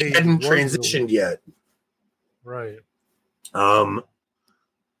hadn't transitioned yet, right? All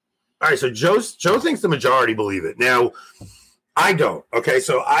right. So Joe thinks the majority believe it. Now, I don't. Okay,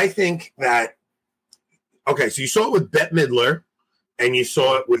 so I think that. Okay, so you saw it with Bette Midler, and you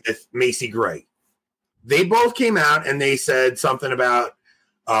saw it with Macy Gray. They both came out and they said something about,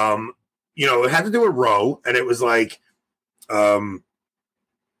 it had to do with Roe, and it was like, I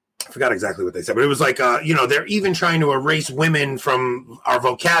forgot exactly what they said, but it was like, they're even trying to erase women from our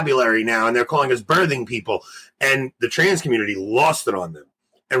vocabulary now, and they're calling us birthing people, and the trans community lost it on them.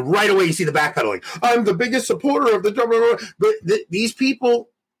 And right away, you see the backpedaling. I'm the biggest supporter of the... But these people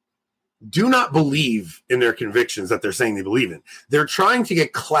do not believe in their convictions that they're saying they believe in. They're trying to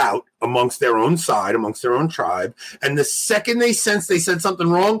get clout amongst their own side, amongst their own tribe. And the second they sense they said something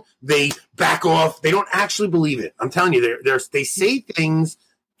wrong, they back off. They don't actually believe it. I'm telling you, they say things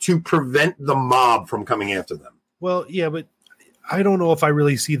to prevent the mob from coming after them. Well, yeah, but I don't know if I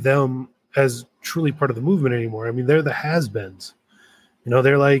really see them as truly part of the movement anymore. I mean, they're the has-beens.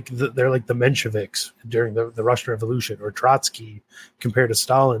 They're like the Mensheviks during the Russian Revolution, or Trotsky compared to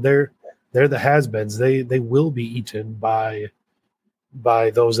Stalin. They're the has-beens. They will be eaten by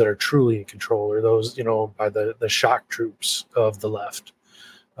those that are truly in control, or those by the shock troops of the left.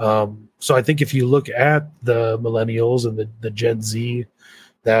 So I think if you look at the millennials and the Gen Z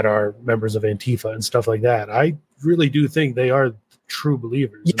that are members of Antifa and stuff like that, I really do think they are true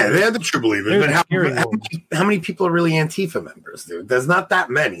believers. Yeah, they're the true believers. But how many people are really Antifa members, dude? There's not that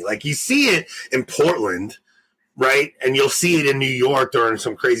many. Like, you see it in Portland, right? And you'll see it in New York during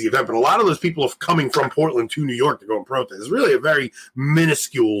some crazy event. But a lot of those people are coming from Portland to New York to go and protest. It's really a very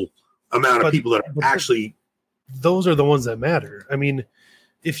minuscule amount of people that are actually... Those are the ones that matter. I mean,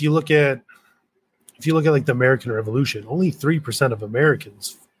 if you look at like the American Revolution, only 3% of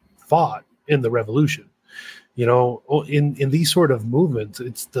Americans fought in the revolution. In these sort of movements,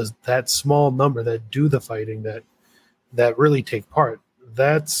 it's that small number that do the fighting that really take part.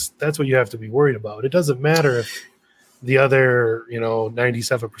 That's what you have to be worried about. It doesn't matter if the other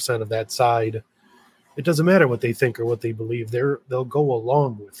 97% of that side, it doesn't matter what they think or what they believe. They'll go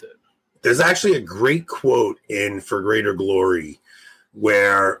along with it. There's actually a great quote in For Greater Glory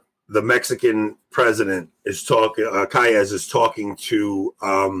where the Mexican president is talking, Calles is talking to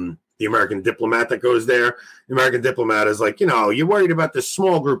the American diplomat that goes there. The American diplomat is like, you're worried about this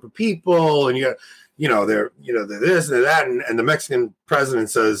small group of people, and they're this and that, and the Mexican president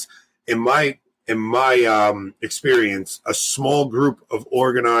says, in my experience, a small group of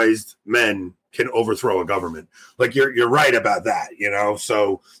organized men can overthrow a government. Like you're right about that,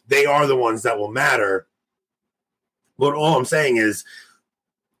 so they are the ones that will matter. But all I'm saying is,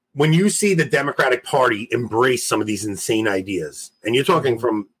 when you see the Democratic Party embrace some of these insane ideas, and you're talking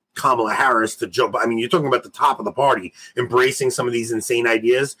from Kamala Harris to Joe, you're talking about the top of the party embracing some of these insane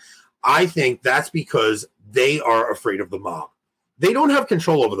ideas, I think that's because they are afraid of the mob. They don't have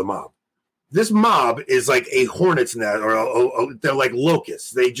control over the mob. This mob is like a hornet's nest, or they're like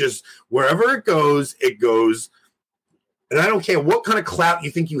locusts. They just, wherever it goes, it goes. And I don't care what kind of clout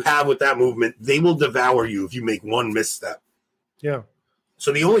you think you have with that movement, they will devour you if you make one misstep. Yeah.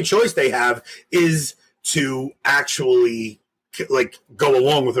 So the only choice they have is to actually go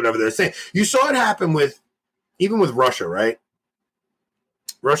along with whatever they're saying. You saw it happen even with Russia, right?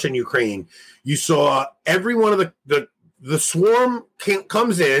 Russia and Ukraine. You saw every one of the swarm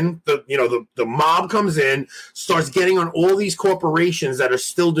comes in, the mob comes in, starts getting on all these corporations that are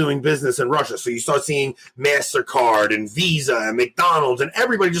still doing business in Russia. So you start seeing MasterCard and Visa and McDonald's, and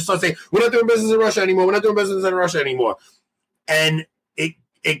everybody just starts saying, we're not doing business in Russia anymore. We're not doing business in Russia anymore. And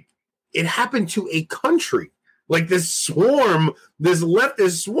it happened to a country. Like this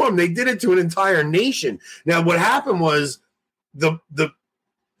leftist swarm, they did it to an entire nation. Now, what happened was the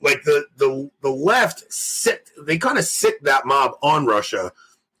left they kind of sicked that mob on Russia,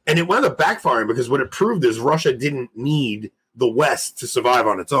 and it wound up backfiring because what it proved is Russia didn't need the West to survive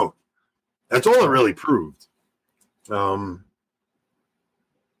on its own. That's all it really proved.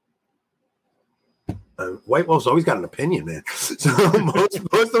 White Wolf's always got an opinion, man. So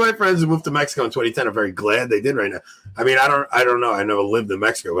most of my friends who moved to Mexico in 2010 are very glad they did right now. I don't know. I never lived in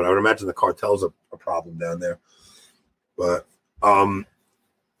Mexico, but I would imagine the cartel's a problem down there. But I'm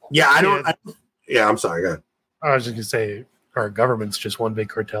sorry. Go ahead. I was just gonna say our government's just one big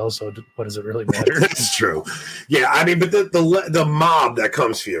cartel, so what does it really matter? That's true. Yeah, but the mob that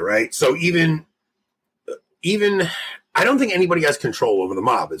comes for you, right? So even I don't think anybody has control over the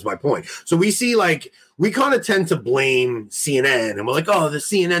mob, is my point. So we see, we kind of tend to blame CNN, and we're like, oh, the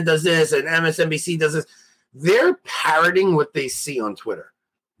CNN does this and MSNBC does this. They're parroting what they see on Twitter.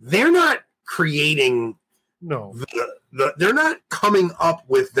 They're not creating they're not coming up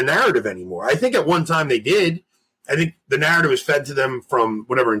with the narrative anymore. I think at one time they did. I think the narrative was fed to them from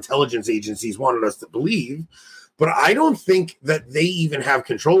whatever intelligence agencies wanted us to believe. But I don't think that they even have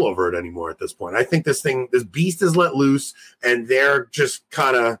control over it anymore at this point. I think this beast is let loose, and they're just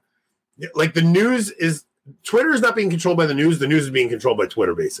kind of like Twitter is not being controlled by the news. The news is being controlled by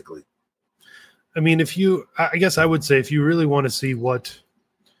Twitter, basically. I guess I would say if you really want to see what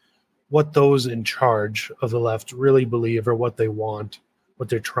those in charge of the left really believe or what they want, what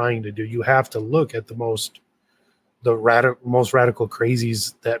they're trying to do, you have to look at the most radical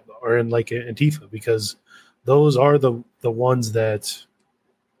crazies that are in Antifa, because those are the ones that,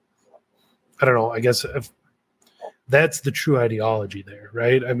 I don't know, I guess that's the true ideology there,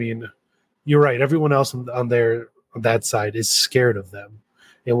 right? You're right. Everyone else on that side is scared of them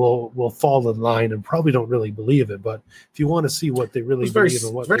and will fall in line and probably don't really believe it. But if you want to see what they really believe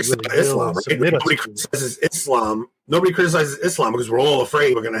and what they really Islam, right? Nobody criticizes Islam. Nobody criticizes Islam because we're all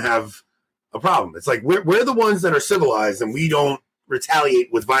afraid we're going to have a problem. It's like we're the ones that are civilized, and we don't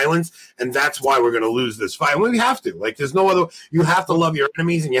retaliate with violence, and that's why we're going to lose this fight. We have to. There's no other. You have to love your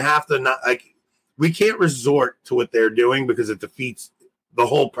enemies, and you have to not. We can't resort to what they're doing because it defeats the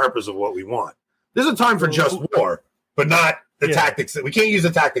whole purpose of what we want. There's a time for just war, but not the tactics that we can't use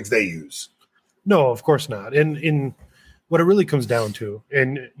the tactics they use. No, of course not. And what it really comes down to,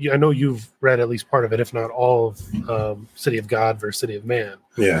 and I know you've read at least part of it, if not all of City of God versus City of Man.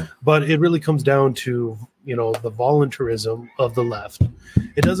 Yeah. But it really comes down to, the voluntarism of the left.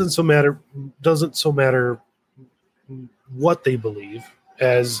 It doesn't so matter what they believe,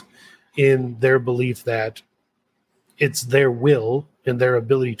 as in their belief that it's their will and their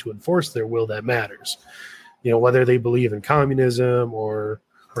ability to enforce their will that matters. Whether they believe in communism or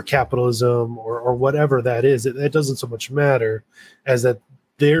capitalism or whatever that is, it doesn't so much matter as that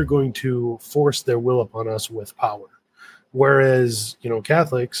they're going to force their will upon us with power. Whereas,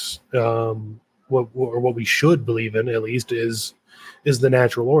 Catholics, what we should believe in, at least, is the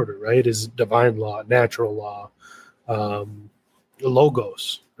natural order, right? Is divine law, natural law,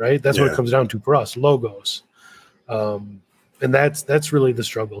 logos, right? That's what it comes down to for us, logos. And that's really the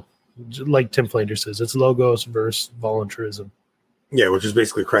struggle. Like Tim Flanders says, it's logos versus voluntarism. Yeah, which is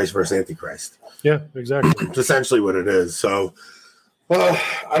basically Christ versus Antichrist. Yeah, exactly. It's essentially what it is. So,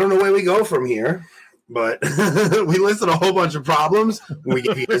 I don't know where we go from here, but we listed a whole bunch of problems. We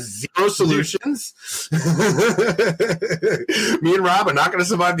gave you 0 solutions. Me and Rob are not going to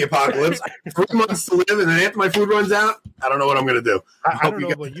survive the apocalypse. I have 3 months to live, and then after my food runs out, I don't know what I'm going to do. I don't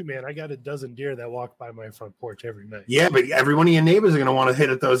know about you, man. I got a dozen deer that walk by my front porch every night. Yeah, but every one of your neighbors are going to want to hit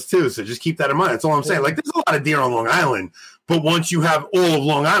at those too. So just keep that in mind. That's all I'm saying. Like, there's a lot of deer on Long Island, but once you have all of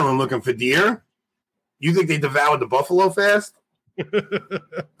Long Island looking for deer, you think they devoured the buffalo fast?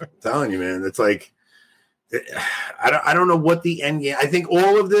 I'm telling you, man. It's like, I don't know what the end game. I think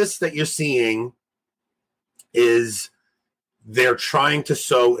all of this that you're seeing is they're trying to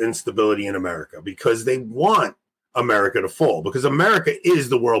sow instability in America because they want America to fall, because America is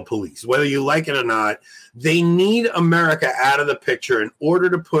the world police. Whether you like it or not, they need America out of the picture in order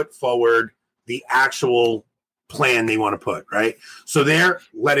to put forward the actual plan they want to put, right? So they're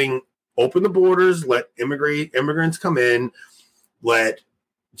letting open the borders, let immigrants come in,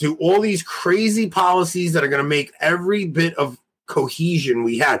 do all these crazy policies that are going to make every bit of cohesion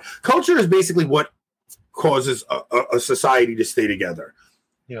we had. Culture is basically what causes a society to stay together.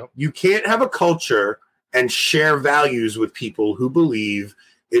 You can't have a culture and share values with people who believe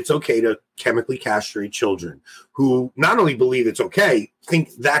it's okay to chemically castrate children, who not only believe it's okay,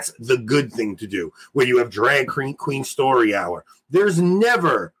 think that's the good thing to do. Where you have drag queen story hour. There's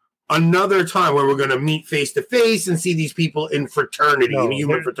never another time where we're going to meet face to face and see these people in fraternity, in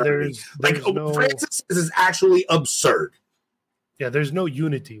human fraternity. Francis is actually absurd. Yeah, there's no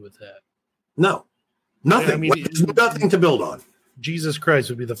unity with that. No, nothing. I mean, there's nothing to build on. Jesus Christ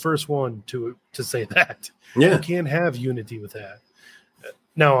would be the first one to say that. Yeah, you can't have unity with that.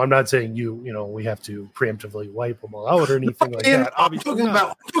 No, I'm not saying we have to preemptively wipe them all out or anything like that. I'm talking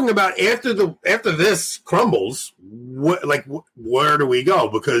about after this crumbles, where do we go?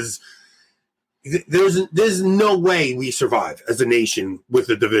 Because there's no way we survive as a nation with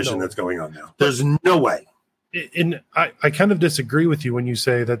the division that's going on now. There's no way. And I kind of disagree with you when you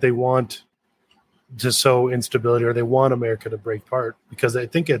say that they want to sow instability or they want America to break apart, because I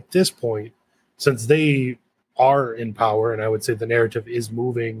think at this point, since they are in power, and I would say the narrative is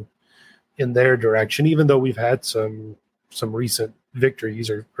moving in their direction, even though we've had some recent victories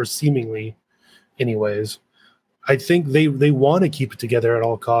or seemingly anyways, I think they want to keep it together at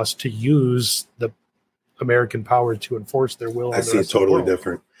all costs to use the American power to enforce their will. I see it totally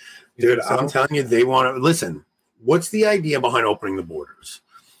different. Dude, I'm telling you, they want to listen. What's the idea behind opening the borders?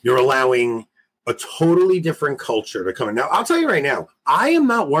 You're allowing a totally different culture to come in. Now, I'll tell you right now, I am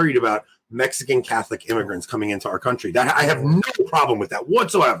not worried about Mexican Catholic immigrants coming into our country. That I have no problem with that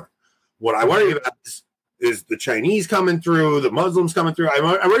whatsoever. What I worry about is the Chinese coming through, the Muslims coming through.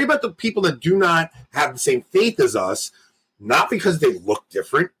 I worry about the people that do not have the same faith as us, not because they look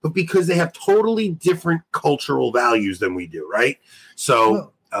different, but because they have totally different cultural values than we do, right?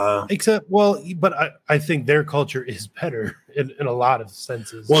 So, but I think their culture is better in a lot of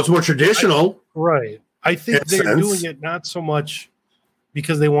senses. Well, it's more traditional. Right. I think they're doing it not so much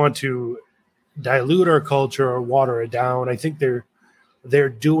because they want to dilute our culture or water it down. I think they're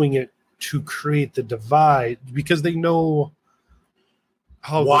doing it to create the divide because they know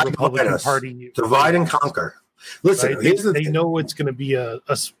how the Republican Party divide and conquer. Listen, right? They know it's going to be an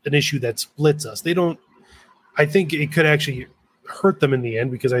issue that splits us. They don't. I think it could actually hurt them in the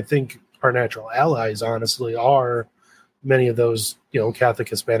end because I think our natural allies, honestly, are many of those Catholic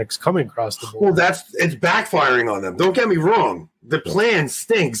Hispanics coming across the board. Well, it's backfiring on them. Don't get me wrong. The plan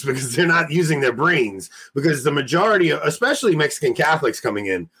stinks because they're not using their brains. Because the majority, especially Mexican Catholics coming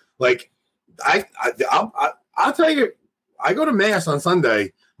in, like I'll tell you, I go to mass on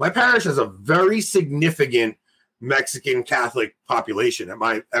Sunday. My parish has a very significant Mexican Catholic population at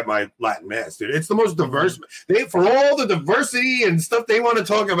my Latin mass, dude. It's the most diverse. For all the diversity and stuff they want to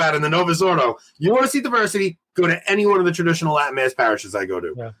talk about in the Novus Ordo, you want to see diversity, go to any one of the traditional Latin mass parishes I go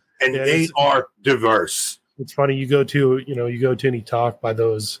to, and they are diverse. It's funny, you go to any talk by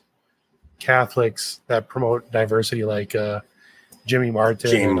those Catholics that promote diversity, like Jimmy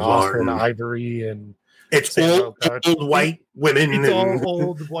Martin and Austin Ivory, and it's old white women. It's all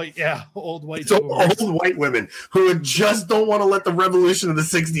old white, old white. It's old white women who just don't want to let the revolution of the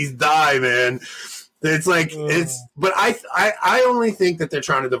 '60s die, man. It's like but I only think that they're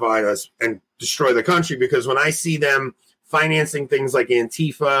trying to divide us and destroy the country, because when I see them financing things like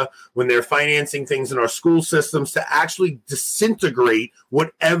Antifa, when they're financing things in our school systems to actually disintegrate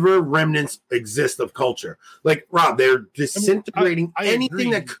whatever remnants exist of culture. Like, Rob, they're disintegrating I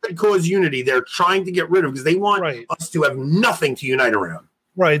anything that could cause unity. They're trying to get rid of, because they want us to have nothing to unite around.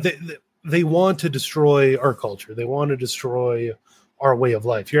 Right. They want to destroy our culture. They want to destroy our way of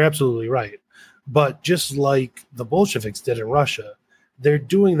life. You're absolutely right. But just like the Bolsheviks did in Russia, they're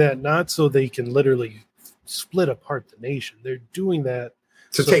doing that not so they can literally split apart the nation. They're doing that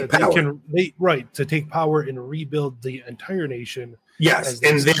to take power. To take power and rebuild the entire nation. Yes,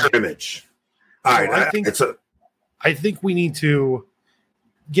 in their image. All right, I think we need to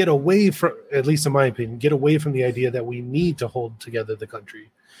get away from, at least in my opinion, get away from the idea that we need to hold together the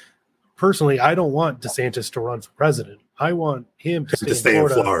country. Personally, I don't want DeSantis to run for president. I want him to stay in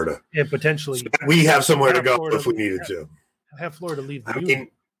Florida and potentially so we have somewhere to go Florida if we needed to. Have Florida leave the union.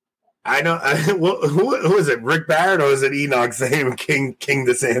 I know. Who is it? Rick Barrett, or is it Enoch saying King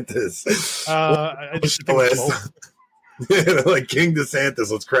DeSantis? I just think it's like King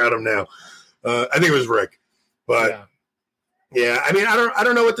DeSantis. Let's crowd him now. I think it was Rick, but yeah. I mean, I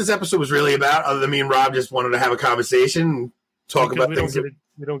don't know what this episode was really about, other than me and Rob just wanted to have a conversation, and talk about things.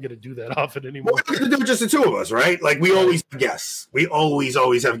 We don't get to do that often anymore. We get to do it just the two of us, right? Like, we always have guests. We always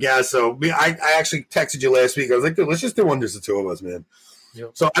have guests. So I actually texted you last week. I was like, dude, let's just do one just the two of us, man.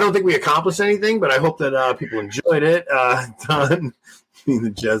 Yep. So I don't think we accomplished anything, but I hope that people enjoyed it. Don, the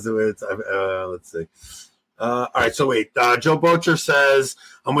Jesuits. Let's see. All right, so wait. Joe Bocher says,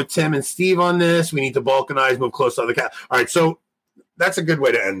 I'm with Tim and Steve on this. We need to balkanize, move close to other cats. All right, so that's a good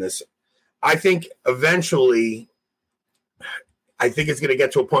way to end this. I think eventually, it's going to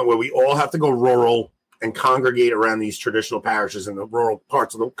get to a point where we all have to go rural and congregate around these traditional parishes in the rural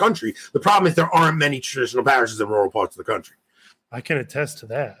parts of the country. The problem is there aren't many traditional parishes in rural parts of the country. I can attest to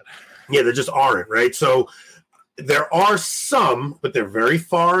that. Yeah, there just aren't, right? So there are some, but they're very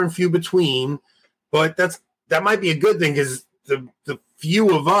far and few between. But that might be a good thing, because the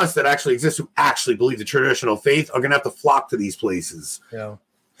few of us that actually exist who actually believe the traditional faith are going to have to flock to these places. Yeah,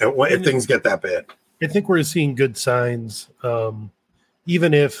 if things get that bad. I think we're seeing good signs,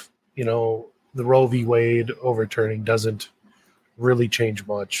 even if the Roe v. Wade overturning doesn't really change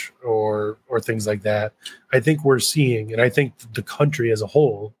much, or things like that. I think we're seeing, and I think the country as a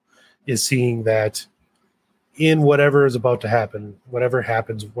whole is seeing that in whatever is about to happen, whatever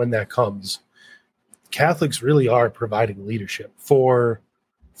happens when that comes, Catholics really are providing leadership for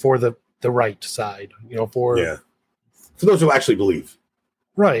the right side, for those who actually believe.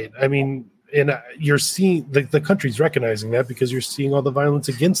 Right. I mean, and you're seeing the country's recognizing that, because you're seeing all the violence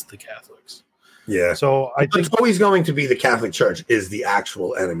against the Catholics. Yeah. So I think it's always going to be the Catholic Church is the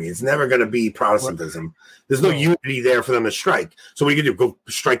actual enemy. It's never going to be Protestantism. There's no unity there for them to strike. So what do you do? Go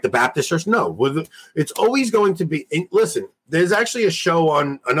strike the Baptist Church? No. It's always going to be. Listen, there's actually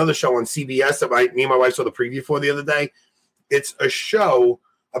another show on CBS that me and my wife saw the preview for the other day. It's a show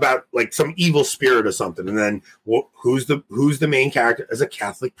about like some evil spirit or something, and then who's the main character as a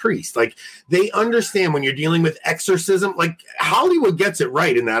Catholic priest. Like, they understand when you're dealing with exorcism. Like, Hollywood gets it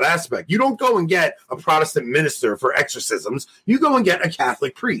right in that aspect. You don't go and get a Protestant minister for exorcisms. You go and get a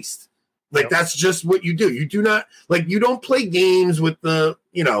Catholic priest. Like, that's just what you do. You do not, like, you don't play games with the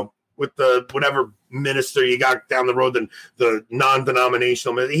whatever minister you got down the road, the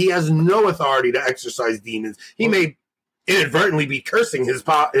non-denominational. He has no authority to exorcise demons. He may inadvertently be cursing his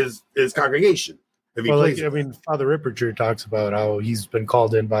congregation. Father Ripperger talks about how he's been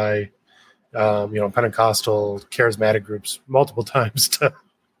called in by Pentecostal charismatic groups multiple times to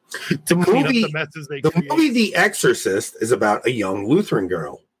clean up the messes they create. The movie The Exorcist is about a young Lutheran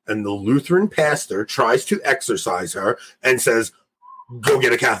girl, and the Lutheran pastor tries to exorcise her and says, go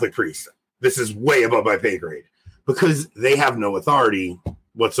get a Catholic priest. This is way above my pay grade, because they have no authority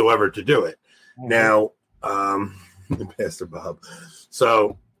whatsoever to do it. Mm-hmm. Now, Pastor Bob.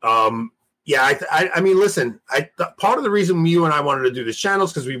 So, I mean, listen, part of the reason you and I wanted to do this channel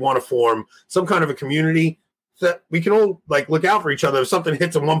is because we want to form some kind of a community that we can all like look out for each other. If something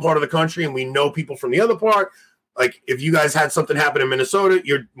hits in one part of the country and we know people from the other part, like if you guys had something happen in Minnesota,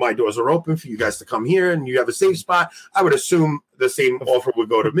 my doors are open for you guys to come here and you have a safe spot. I would assume the same offer would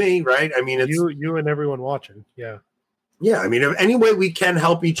go to me, right? I mean, it's you and everyone watching. Yeah. Yeah, I mean, if any way we can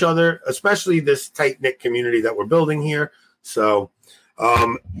help each other, especially this tight-knit community that we're building here. So,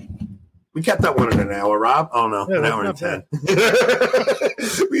 we kept that one in an hour, Rob. Oh, no, an hour and 10.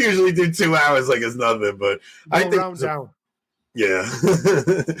 We usually do 2 hours like it's nothing, but I think Yeah.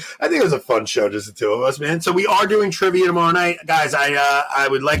 I think it was a fun show, just the two of us, man. So we are doing trivia tomorrow night. Guys, I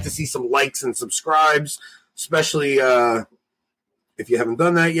would like to see some likes and subscribes, especially if you haven't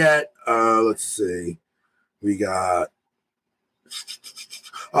done that yet. Let's see. We got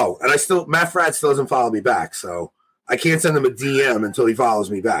and Matt Fradd still doesn't follow me back, so I can't send him a DM until he follows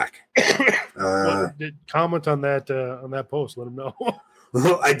me back. Comment on that post. Let him know.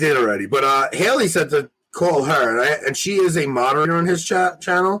 I did already, but Haley said to call her, and she is a moderator on his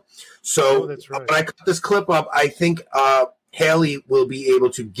channel. So that's right. When I cut this clip up, I think Haley will be able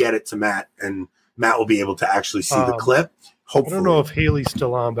to get it to Matt, and Matt will be able to actually see the clip. Hopefully. I don't know if Haley's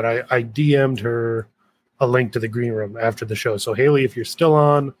still on, but I DM'd her a link to the green room after the show. So Haley, if you're still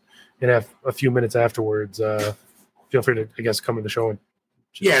on and have a few minutes afterwards, feel free to, I guess, come to the show.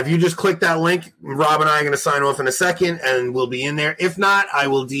 If you just click that link, Rob and I are going to sign off in a second, and we'll be in there. If not, I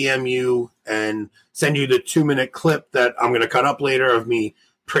will DM you and send you the 2-minute clip that I'm going to cut up later of me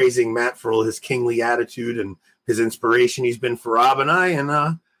praising Matt for all his kingly attitude and his inspiration he's been for Rob and I,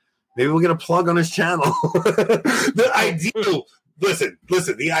 and maybe we'll get a plug on his channel. The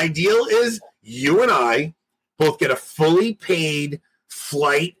ideal is you and I both get a fully paid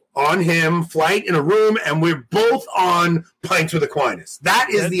flight on him, flight in a room, and we're both on Pints with Aquinas. That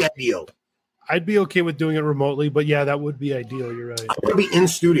is the ideal. I'd be okay with doing it remotely, but yeah, that would be ideal. You're right. I want to be in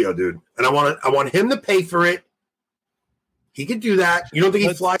studio, dude, and I want him to pay for it. He could do that. You don't think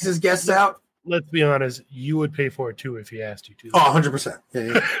he flies his guests out? Let's be honest. You would pay for it too if he asked you to. Oh, 100%.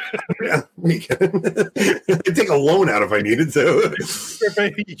 Yeah. I'd take a loan out if I needed to.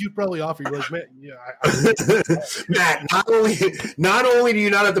 You'd probably offer. You're like, man, Matt, not only do you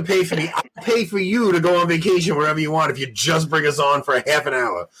not have to pay for me, I'll pay for you to go on vacation wherever you want if you just bring us on for a half an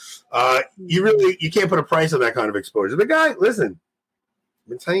hour. You can't put a price on that kind of exposure. The guy, listen, I've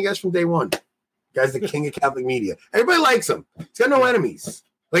been telling you guys from day one. The guy's the king of Catholic media. Everybody likes him. He's got no enemies.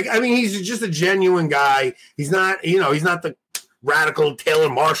 He's just a genuine guy. He's not the radical Taylor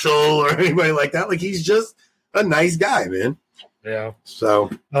Marshall or anybody like that. He's just a nice guy, man. Yeah. So,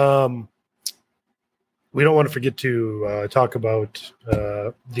 we don't want to forget to talk about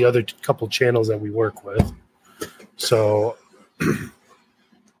the other couple channels that we work with. So,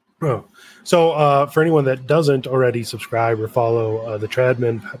 for anyone that doesn't already subscribe or follow the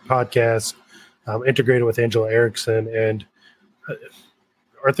Tradman podcast, integrated with Angela Erickson, and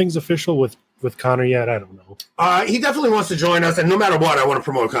are things official with Connor yet? I don't know. He definitely wants to join us, and no matter what, I want to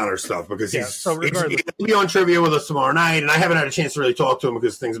promote Connor's stuff because he'll be on trivia with us tomorrow night, and I haven't had a chance to really talk to him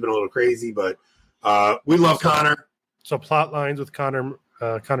because things have been a little crazy, but we love Connor. So plot lines with Connor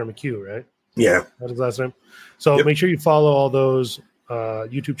McHugh, right? Yeah. That's his last name. So Make sure you follow all those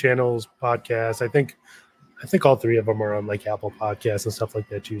YouTube channels, podcasts. I think all three of them are on Apple Podcasts and stuff like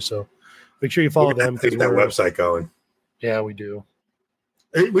that too. So make sure you follow them. Get that website going. Yeah, we do.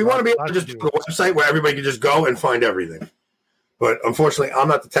 We want to be able to just do a website where everybody can just go and find everything. But unfortunately, I'm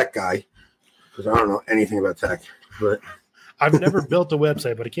not the tech guy because I don't know anything about tech. But I've never built a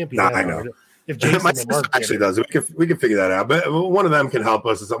website, but it can't be that I know. hard. If Jason my sister actually does it, we can figure that out. But one of them can help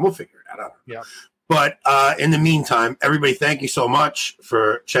us, or something. We'll figure it out. Yeah. But in the meantime, everybody, thank you so much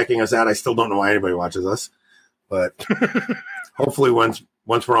for checking us out. I still don't know why anybody watches us, but hopefully once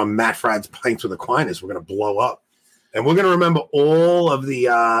we're on Matt Fradd's Pints with Aquinas, we're going to blow up. And we're going to remember all of the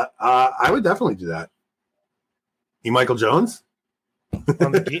I would definitely do that. You Michael Jones?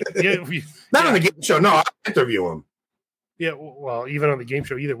 On the Not on the game show. No, I'll interview him. Yeah, well, even on the game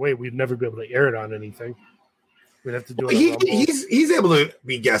show, either way, we'd never be able to air it on anything. We'd have to do it. He's able to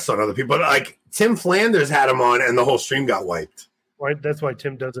be guests on other people. But Tim Flanders had him on, and the whole stream got wiped. Right, that's why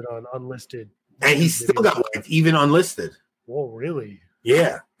Tim does it on unlisted. And he still got wiped, even unlisted. Whoa, really?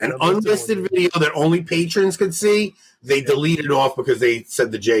 Yeah, an unlisted video that only patrons could see. They deleted off because they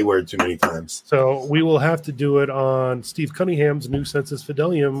said the J word too many times. So we will have to do it on Steve Cunningham's new Sensus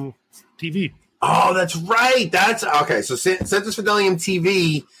Fidelium TV. Oh, that's right. That's okay. So Sensus Fidelium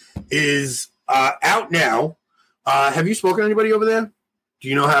TV is out now. Have you spoken to anybody over there? Do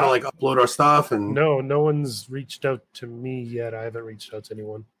you know how to upload our stuff? And no one's reached out to me yet. I haven't reached out to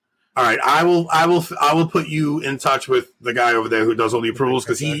anyone. All right, I will put you in touch with the guy over there who does all the approvals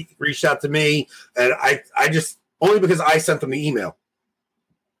because he reached out to me, and I just only because I sent him the email.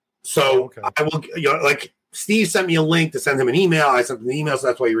 So I will, Steve sent me a link to send him an email. I sent him the email, so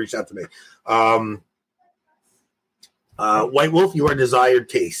that's why he reached out to me. White Wolf, you are desired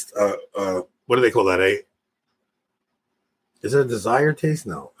taste. What do they call that? Is it a desired taste?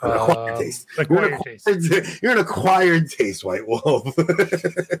 No, an acquired taste. You're an acquired taste, White Wolf.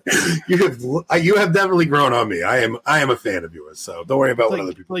 you have definitely grown on me. I am a fan of yours, so don't worry about what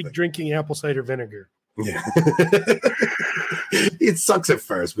other people think. Drinking apple cider vinegar. Yeah. It sucks at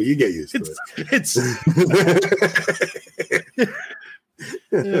first, but you get used to it.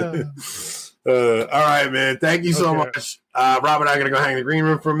 Yeah. All right, man. Thank you so much. Rob and I are going to go hang in the green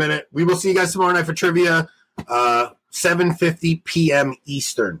room for a minute. We will see you guys tomorrow night for trivia, 7:50 p.m.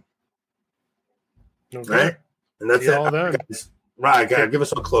 Eastern. Okay. Right? And that's See it. all then. Right, give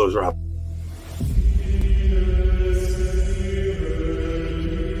us a close, Rob.